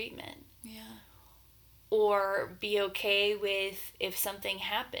be in treatment. Yeah. Or be okay with, if something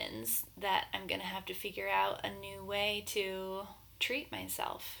happens, that I'm going to have to figure out a new way to treat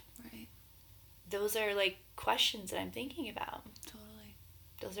myself. Right. Those are questions that I'm thinking about. Totally.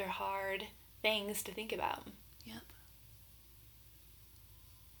 Those are hard things to think about. Yep.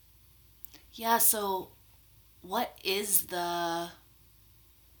 Yeah, so what is the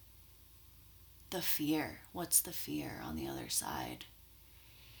fear? What's the fear on the other side?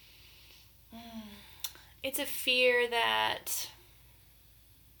 It's a fear that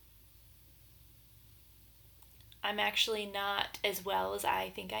I'm actually not as well as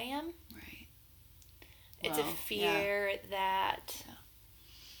I think I am. Right. It's a fear that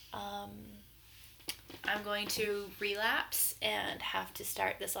I'm going to relapse and have to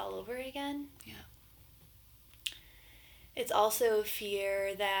start this all over again. Yeah. It's also a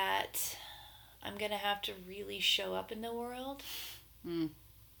fear that I'm going to have to really show up in the world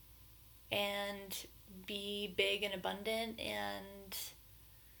and be big and abundant and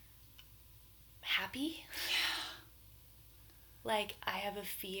happy. Yeah. Like, I have a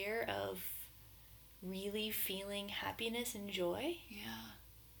fear of really feeling happiness and joy. Yeah.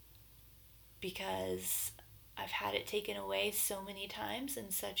 Because I've had it taken away so many times in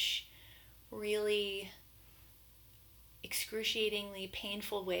such really excruciatingly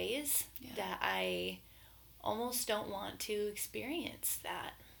painful ways that I almost don't want to experience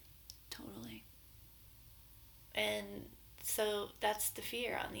that. Totally. And so that's the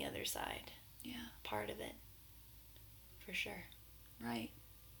fear on the other side. Yeah. Part of it. For sure. Right.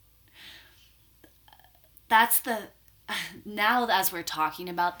 That's now as we're talking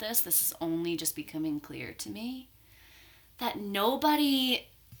about this is only just becoming clear to me that nobody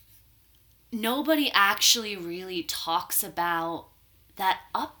actually really talks about that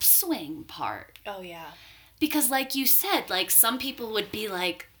upswing part. Oh, yeah. Because like you said, like some people would be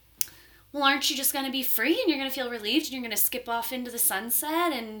like, well, aren't you just going to be free and you're going to feel relieved and you're going to skip off into the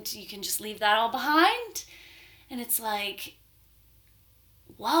sunset and you can just leave that all behind? And it's like,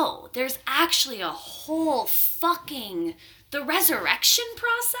 whoa, there's actually a whole the resurrection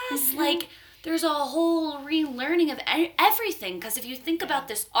process. Mm-hmm. Like, there's a whole relearning of everything. Because if you think about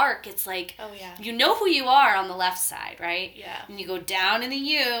this arc, it's like, you know who you are on the left side, right? Yeah. And you go down in the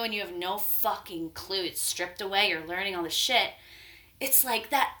U and you have no fucking clue. It's stripped away. You're learning all the shit. It's like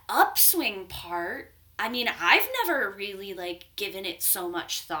that upswing part. I mean, I've never really, like, given it so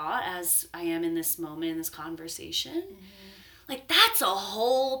much thought as I am in this moment, in this conversation. Mm-hmm. Like, that's a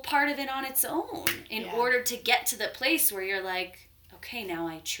whole part of it on its own in order to get to the place where you're like, okay, now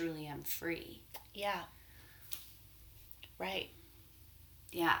I truly am free. Yeah. Right.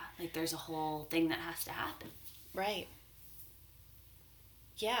 Yeah, like there's a whole thing that has to happen. Right.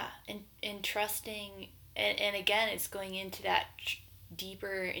 Yeah, and trusting, and again, it's going into that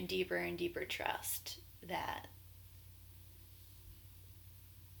deeper and deeper and deeper trust that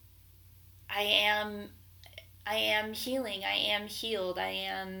I am healing, I am healed, I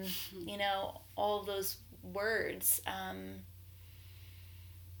am, all of those words.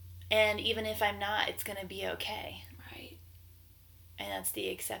 And even if I'm not, it's going to be okay. Right. And that's the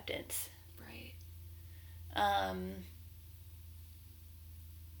acceptance. Right.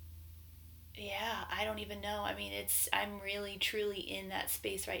 Yeah, I don't even know. I mean, I'm really, truly in that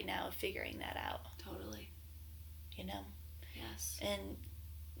space right now of figuring that out. Totally. Yes. And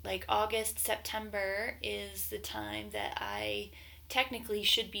like August, September is the time that I technically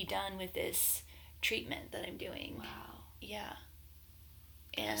should be done with this treatment that I'm doing. Wow. Yeah.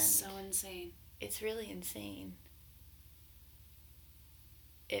 And that's so insane. It's really insane.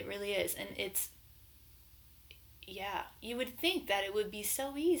 It really is. And it's, you would think that it would be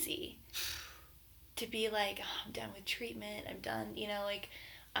so easy to be like, oh, I'm done with treatment. I'm done, like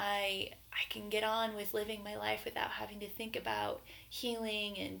I can get on with living my life without having to think about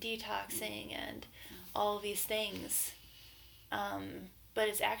healing and detoxing and all of these things. But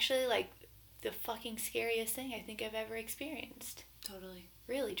it's actually like the fucking scariest thing I think I've ever experienced. Totally.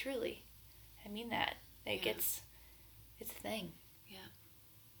 Really, truly. I mean that. Like it's a thing. Yeah.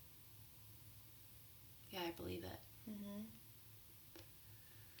 Yeah, I believe it. Mm-hmm.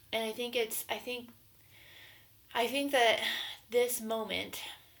 And I think that this moment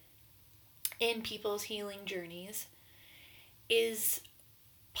in people's healing journeys is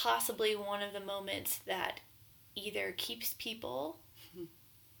possibly one of the moments that either keeps people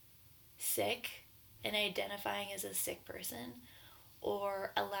sick and identifying as a sick person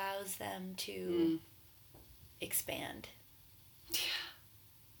or allows them to expand. Yeah.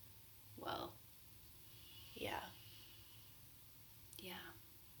 Well. Yeah. Yeah.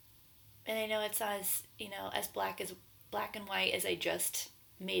 And I know it's not as black and white as I just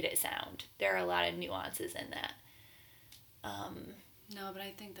made it sound. There are a lot of nuances in that. No, but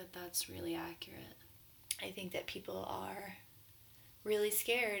I think that that's really accurate. I think that people are really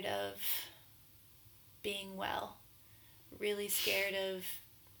scared of being well, really scared of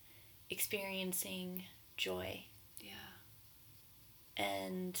experiencing joy. Yeah.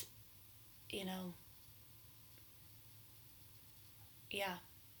 And yeah.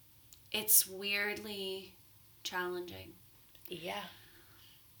 It's weirdly challenging. Yeah.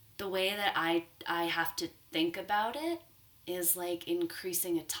 The way that I have to think about it is like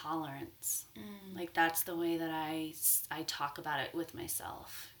increasing a tolerance. Like that's the way that I talk about it with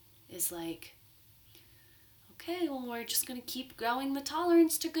myself. Is like, okay, well, we're just going to keep growing the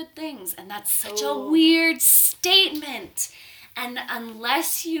tolerance to good things. And that's such a weird statement. And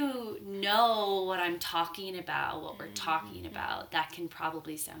unless you know what I'm talking about, what we're talking about, that can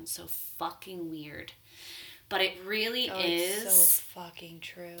probably sound so fucking weird. But it really is it's so fucking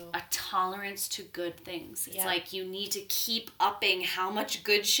true. A tolerance to good things. It's like you need to keep upping how much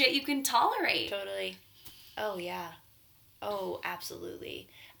good shit you can tolerate. Totally. Oh, yeah. Oh, absolutely.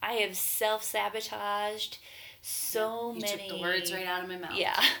 I have self-sabotaged so many... You took the words right out of my mouth.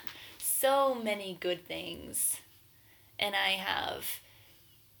 Yeah. So many good things. And I have,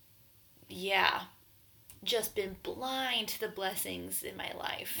 just been blind to the blessings in my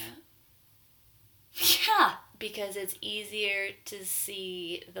life. Yeah. Because it's easier to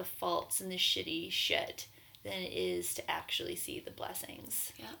see the faults and the shitty shit than it is to actually see the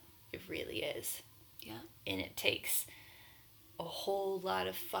blessings. Yeah. It really is. Yeah. And it takes a whole lot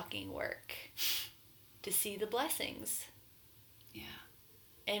of fucking work to see the blessings. Yeah.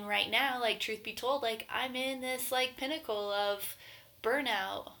 And right now, like, truth be told, like, I'm in this, like, pinnacle of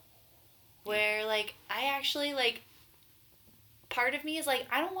burnout where, like, I actually, like, part of me is like,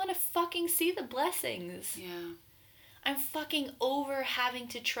 I don't want to fucking see the blessings. Yeah. I'm fucking over having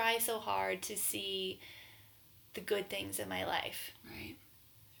to try so hard to see the good things in my life. Right.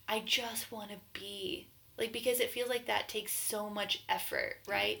 I just want to be, like, because it feels like that takes so much effort,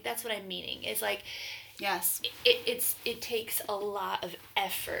 right? That's what I'm meaning. It's like, yes, it takes a lot of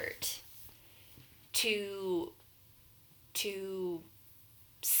effort to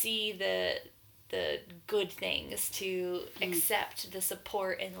see the good things, to accept the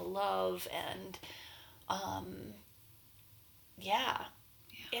support and the love, and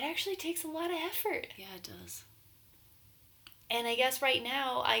it actually takes a lot of effort. Yeah, it does. And I guess right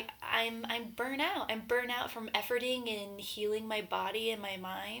now I'm burnt out. I'm burnt out from efforting and healing my body and my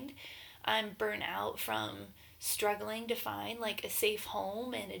mind. I'm burnt out from struggling to find, like, a safe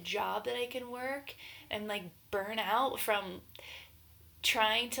home and a job that I can work. I'm, like, burnt out from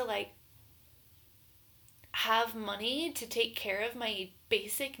trying to, like, have money to take care of my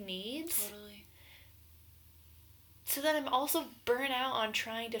basic needs. Totally. So then I'm also burnt out on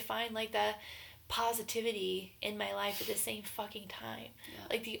trying to find, like, the positivity in my life at the same fucking time. Yeah.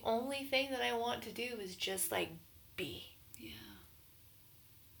 Like, the only thing that I want to do is just, like, be. Yeah.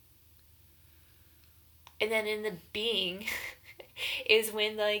 And then in the being is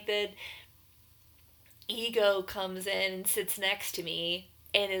when, like, the ego comes in and sits next to me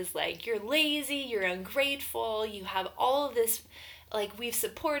and is like, you're lazy, you're ungrateful, you have all of this, like, we've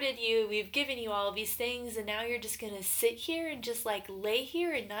supported you, we've given you all of these things, and now you're just gonna sit here and just, like, lay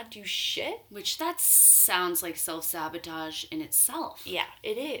here and not do shit? Which that sounds like self-sabotage in itself. Yeah,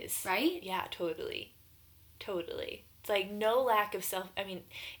 it is. Right? Yeah, totally. Totally. It's like no lack of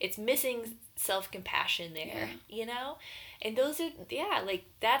it's missing self-compassion there, you know? And those are, like,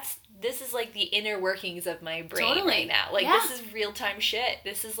 this is, like, the inner workings of my brain right now. Like, this is real-time shit.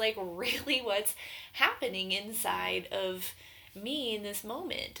 This is, like, really what's happening inside of me in this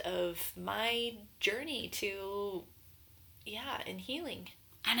moment of my journey to, and healing.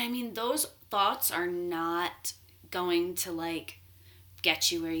 And I mean, those thoughts are not going to, like,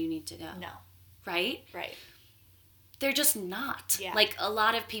 get you where you need to go. No. Right? Right. They're just not. Yeah. Like, a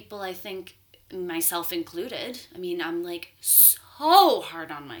lot of people, I think, myself included, I mean, I'm, like, so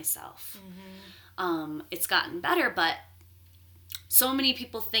hard on myself. Mm-hmm. It's gotten better, but so many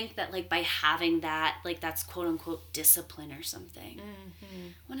people think that, like, by having that, like, that's quote-unquote discipline or something. Mm-hmm.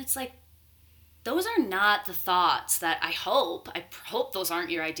 When it's like, those are not the thoughts that I hope those aren't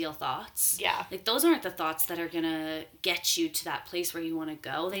your ideal thoughts. Yeah. Like, those aren't the thoughts that are gonna get you to that place where you want to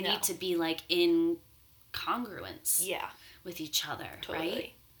go. They need to be, like, in congruence with each other,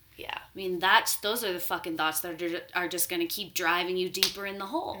 right? Yeah. I mean, those are the fucking thoughts that are just going to keep driving you deeper in the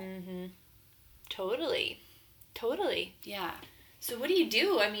hole. Mm-hmm. Totally. Yeah. So what do you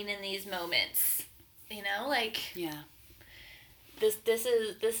do, I mean, in these moments? You know, like... Yeah. This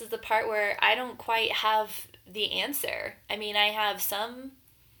is the part where I don't quite have the answer. I mean, I have some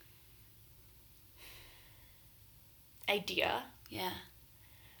idea. Yeah.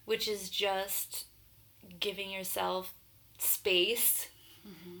 Which is just giving yourself space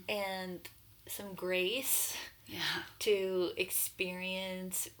and some grace to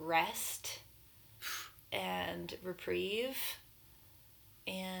experience rest and reprieve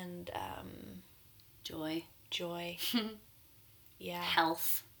and Joy. Yeah.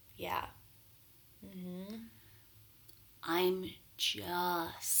 Health. Yeah. Mm-hmm. I'm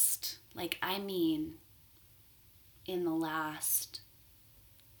just, like, I mean, in the last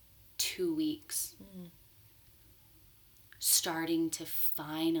 2 weeks, starting to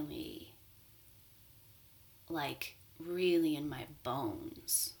finally, like, really in my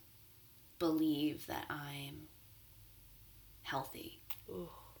bones, believe that I'm healthy. Ooh.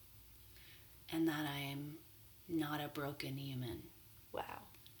 And that I am not a broken human. Wow.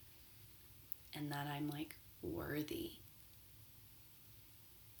 And that I'm, like, worthy.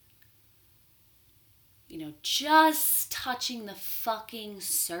 You know, just touching the fucking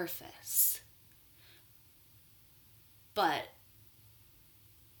surface. But,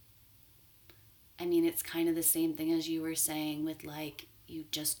 I mean, it's kind of the same thing as you were saying with, like, you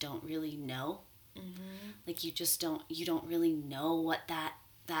just don't really know. Mm-hmm. Like, you don't really know what that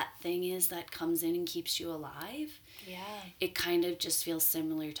thing is that comes in and keeps you alive. Yeah. It kind of just feels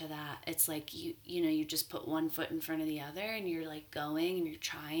similar to that. It's like you know, you just put one foot in front of the other and you're, like, going and you're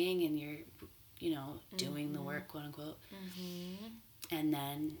trying and you're, you know, doing the work, quote unquote. Mm-hmm. And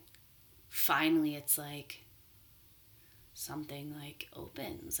then finally it's like something, like,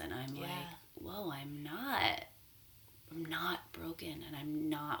 opens and I'm like, whoa, I'm not broken, and I'm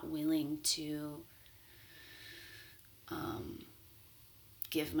not willing to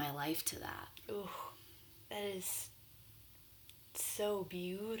give my life to that. Ooh, that is so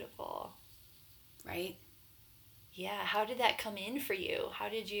beautiful. Right? Yeah. How did that come in for you? How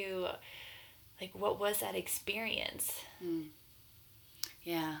did you, like, what was that experience?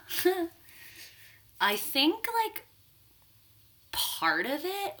 Yeah. I think, like, part of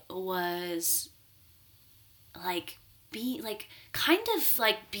it was, like, kind of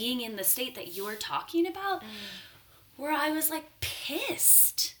like being in the state that you were talking about, where I was, like,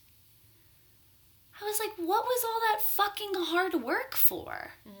 pissed. I was like, what was all that fucking hard work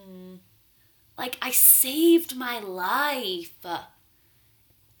for? Like, I saved my life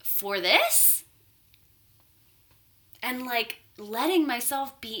for this? And, like, letting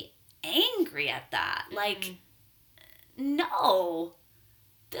myself be angry at that. Like, no.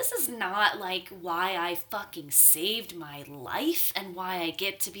 This is not, like, why I fucking saved my life and why I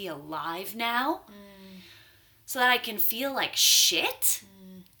get to be alive now. So that I can feel like shit.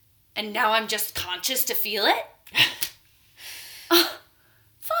 And now I'm just conscious to feel it.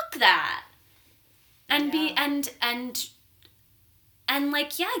 Fuck that. And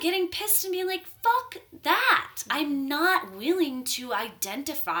like, yeah, getting pissed and being like, fuck that. I'm not willing to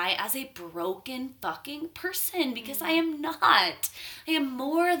identify as a broken fucking person because I am not. I am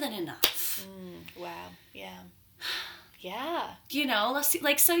more than enough. Wow. Yeah. Yeah. You know,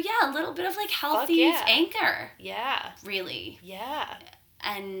 like, so yeah, a little bit of, like, healthy anger. Yeah. Really. Yeah.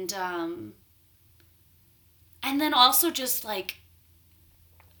 And then also just, like,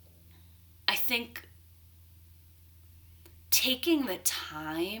 I think taking the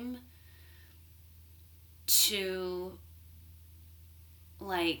time to,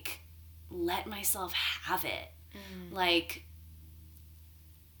 like, let myself have it. Like,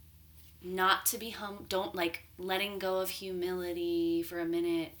 not to be don't, like, letting go of humility for a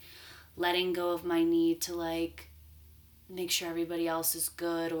minute, letting go of my need to, like, make sure everybody else is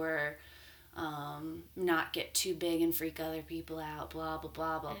good or not get too big and freak other people out, blah, blah,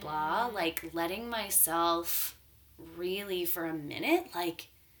 blah, blah, blah. Like, letting myself really for a minute, like,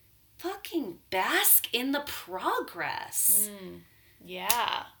 fucking bask in the progress.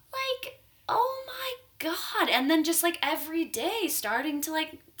 Yeah. Like, oh my God. And then just, like, every day starting to,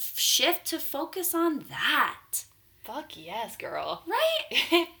 like, shift to focus on that. Fuck yes, girl.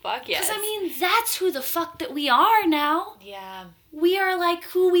 Right? Fuck yes. Because, I mean, that's who the fuck that we are now. Yeah. We are, like,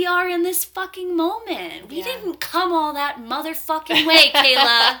 who we are in this fucking moment. We didn't come all that motherfucking way,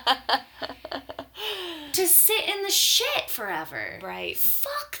 Kayla. To sit in the shit forever. Right.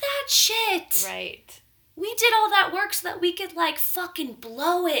 Fuck that shit. Right. We did all that work so that we could, like, fucking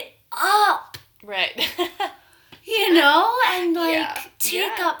blow it up. Right. You know? And, like,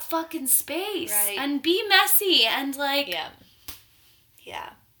 take up fucking space. Right. And be messy and, like... Yeah.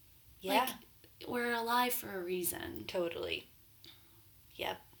 Yeah. Yeah. Like, we're alive for a reason. Totally.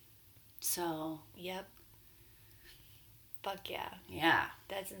 Yep. So... Yep. Fuck yeah. Yeah.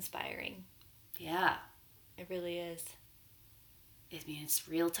 That's inspiring. Yeah. It really is. I mean, it's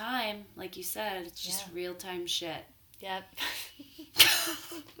real time. Like you said, it's just real time shit. Yep.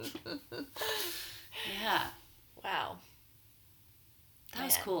 Yeah. Wow. That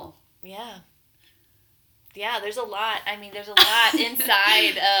was cool. Yeah. Yeah, there's a lot. I mean, there's a lot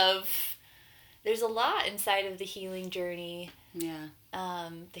inside of... There's a lot inside of the healing journey. Yeah.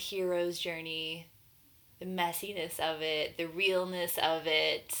 The hero's journey. messiness of it, the realness of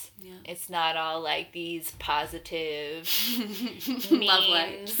it. Yeah. It's not all like these positive Love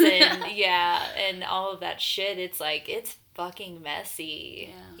memes and and all of that shit. It's like, it's fucking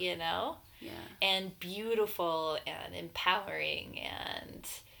messy, you know? Yeah. And beautiful and empowering and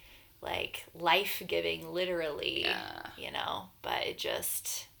like life-giving, literally, you know? But it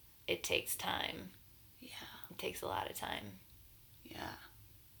takes time. Yeah. It takes a lot of time. Yeah.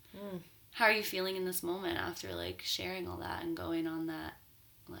 How are you feeling in this moment after like sharing all that and going on that?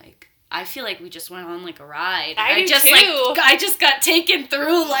 Like, I feel like we just went on like a ride. I do just too. like I just got taken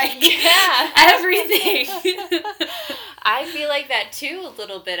through like everything. I feel like that too a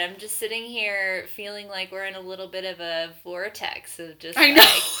little bit. I'm just sitting here feeling like we're in a little bit of a vortex of just I know.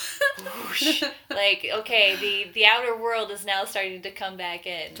 like whoosh. Like, okay, the outer world is now starting to come back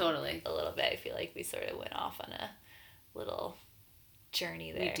in. Totally. A little bit. I feel like we sort of went off on a little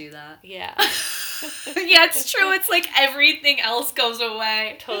journey there. We do that. Yeah. Yeah, it's true. It's like everything else goes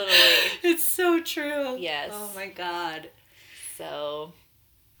away. Totally. It's so true. Yes. Oh my God. So,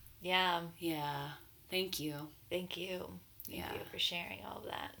 yeah. Yeah. Thank you. Thank you. Thank Yeah. you for sharing all of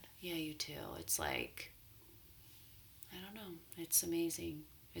that. Yeah, you too. It's like, I don't know. It's amazing.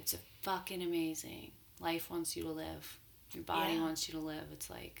 It's fucking amazing. Life wants you to live. Your body wants you to live. It's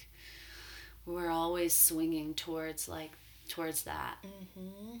like, we're always swinging towards that.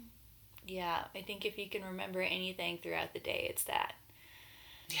 Mm-hmm. Yeah, I think if you can remember anything throughout the day, it's that.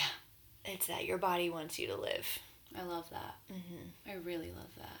 Yeah. It's that your body wants you to live. I love that. Mm-hmm. I really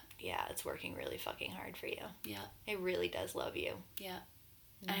love that. Yeah, it's working really fucking hard for you. Yeah. It really does love you. Yeah.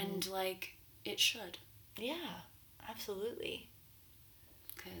 And like, it should. Yeah, absolutely.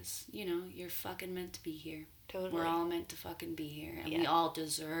 Because, you know, you're fucking meant to be here. Totally. We're all meant to fucking be here. And we all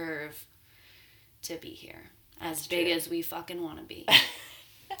deserve to be here. As big as we fucking want to be.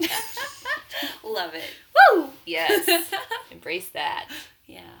 Love it. Woo! Yes. Embrace that.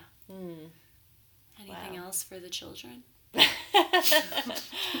 Yeah. Anything else for the children?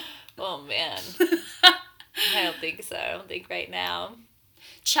 Oh, man. I don't think so. I don't think right now.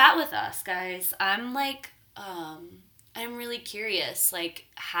 Chat with us, guys. I'm like, I'm really curious. Like,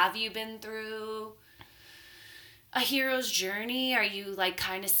 have you been through a hero's journey? Are you like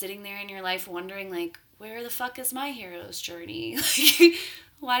kind of sitting there in your life wondering like, where the fuck is my hero's journey? Like,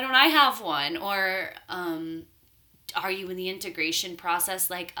 why don't I have one? Or are you in the integration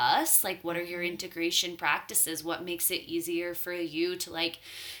process like us? Like, what are your integration practices? What makes it easier for you to like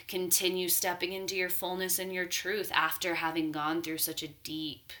continue stepping into your fullness and your truth after having gone through such a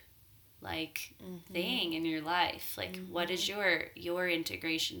deep like thing in your life? Like, what is your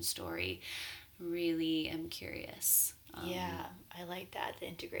integration story? Really am curious. Yeah, I like that, the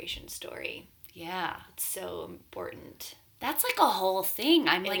integration story. Yeah. It's so important. That's like a whole thing.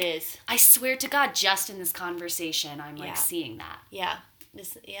 I'm like, it is. I swear to God, just in this conversation, I'm like seeing that. Yeah.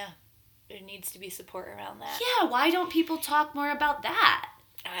 There needs to be support around that. Yeah, why don't people talk more about that?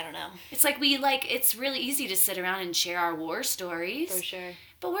 I don't know. It's like it's really easy to sit around and share our war stories. For sure.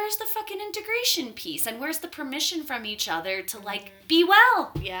 But where's the fucking integration piece? And where's the permission from each other to like be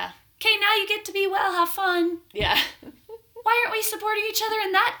well? Yeah. Okay, now you get to be well, have fun. Yeah. Why aren't we supporting each other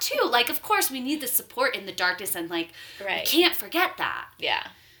in that too? Like, of course, we need the support in the darkness and like, we can't forget that. Yeah.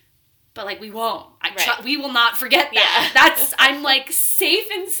 But like, we won't. We will not forget that. Yeah. I'm like safe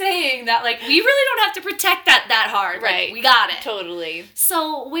in saying that like, we really don't have to protect that hard. Right. Like, we got it. Totally.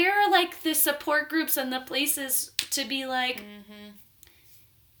 So where are like the support groups and the places to be like,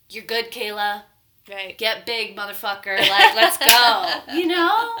 you're good, Kayla. Right. Get big, motherfucker. Like, let's go. You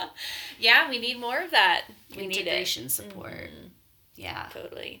know? Yeah, we need more of that. We Integration support. Mm-hmm. Yeah.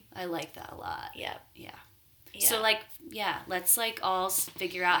 Totally. I like that a lot. Yeah. Yeah. So, like, let's, like, all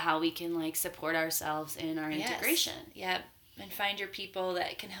figure out how we can, like, support ourselves in our integration. Yep. And find your people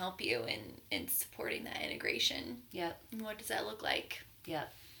that can help you in supporting that integration. Yep. And what does that look like?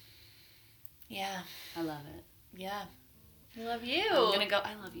 Yep. Yeah. I love it. Yeah. I love you. I'm going to go,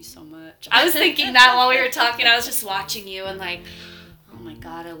 I love you so much. I was thinking that while we were talking. I was just watching you and, like, oh, my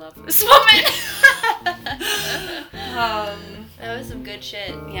God, I love this woman. That was some good shit.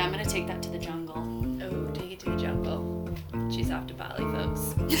 Yeah, I'm going to take that to the jungle. Oh, take it to the jungle. She's off to Bali,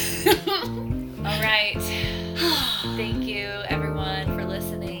 folks. All right. Thank you, everyone, for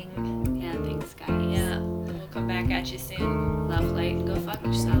listening. Yeah, thanks, guys. Yeah. We'll come back at you soon. Love, light, and go fuck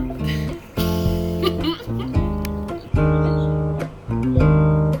yourself.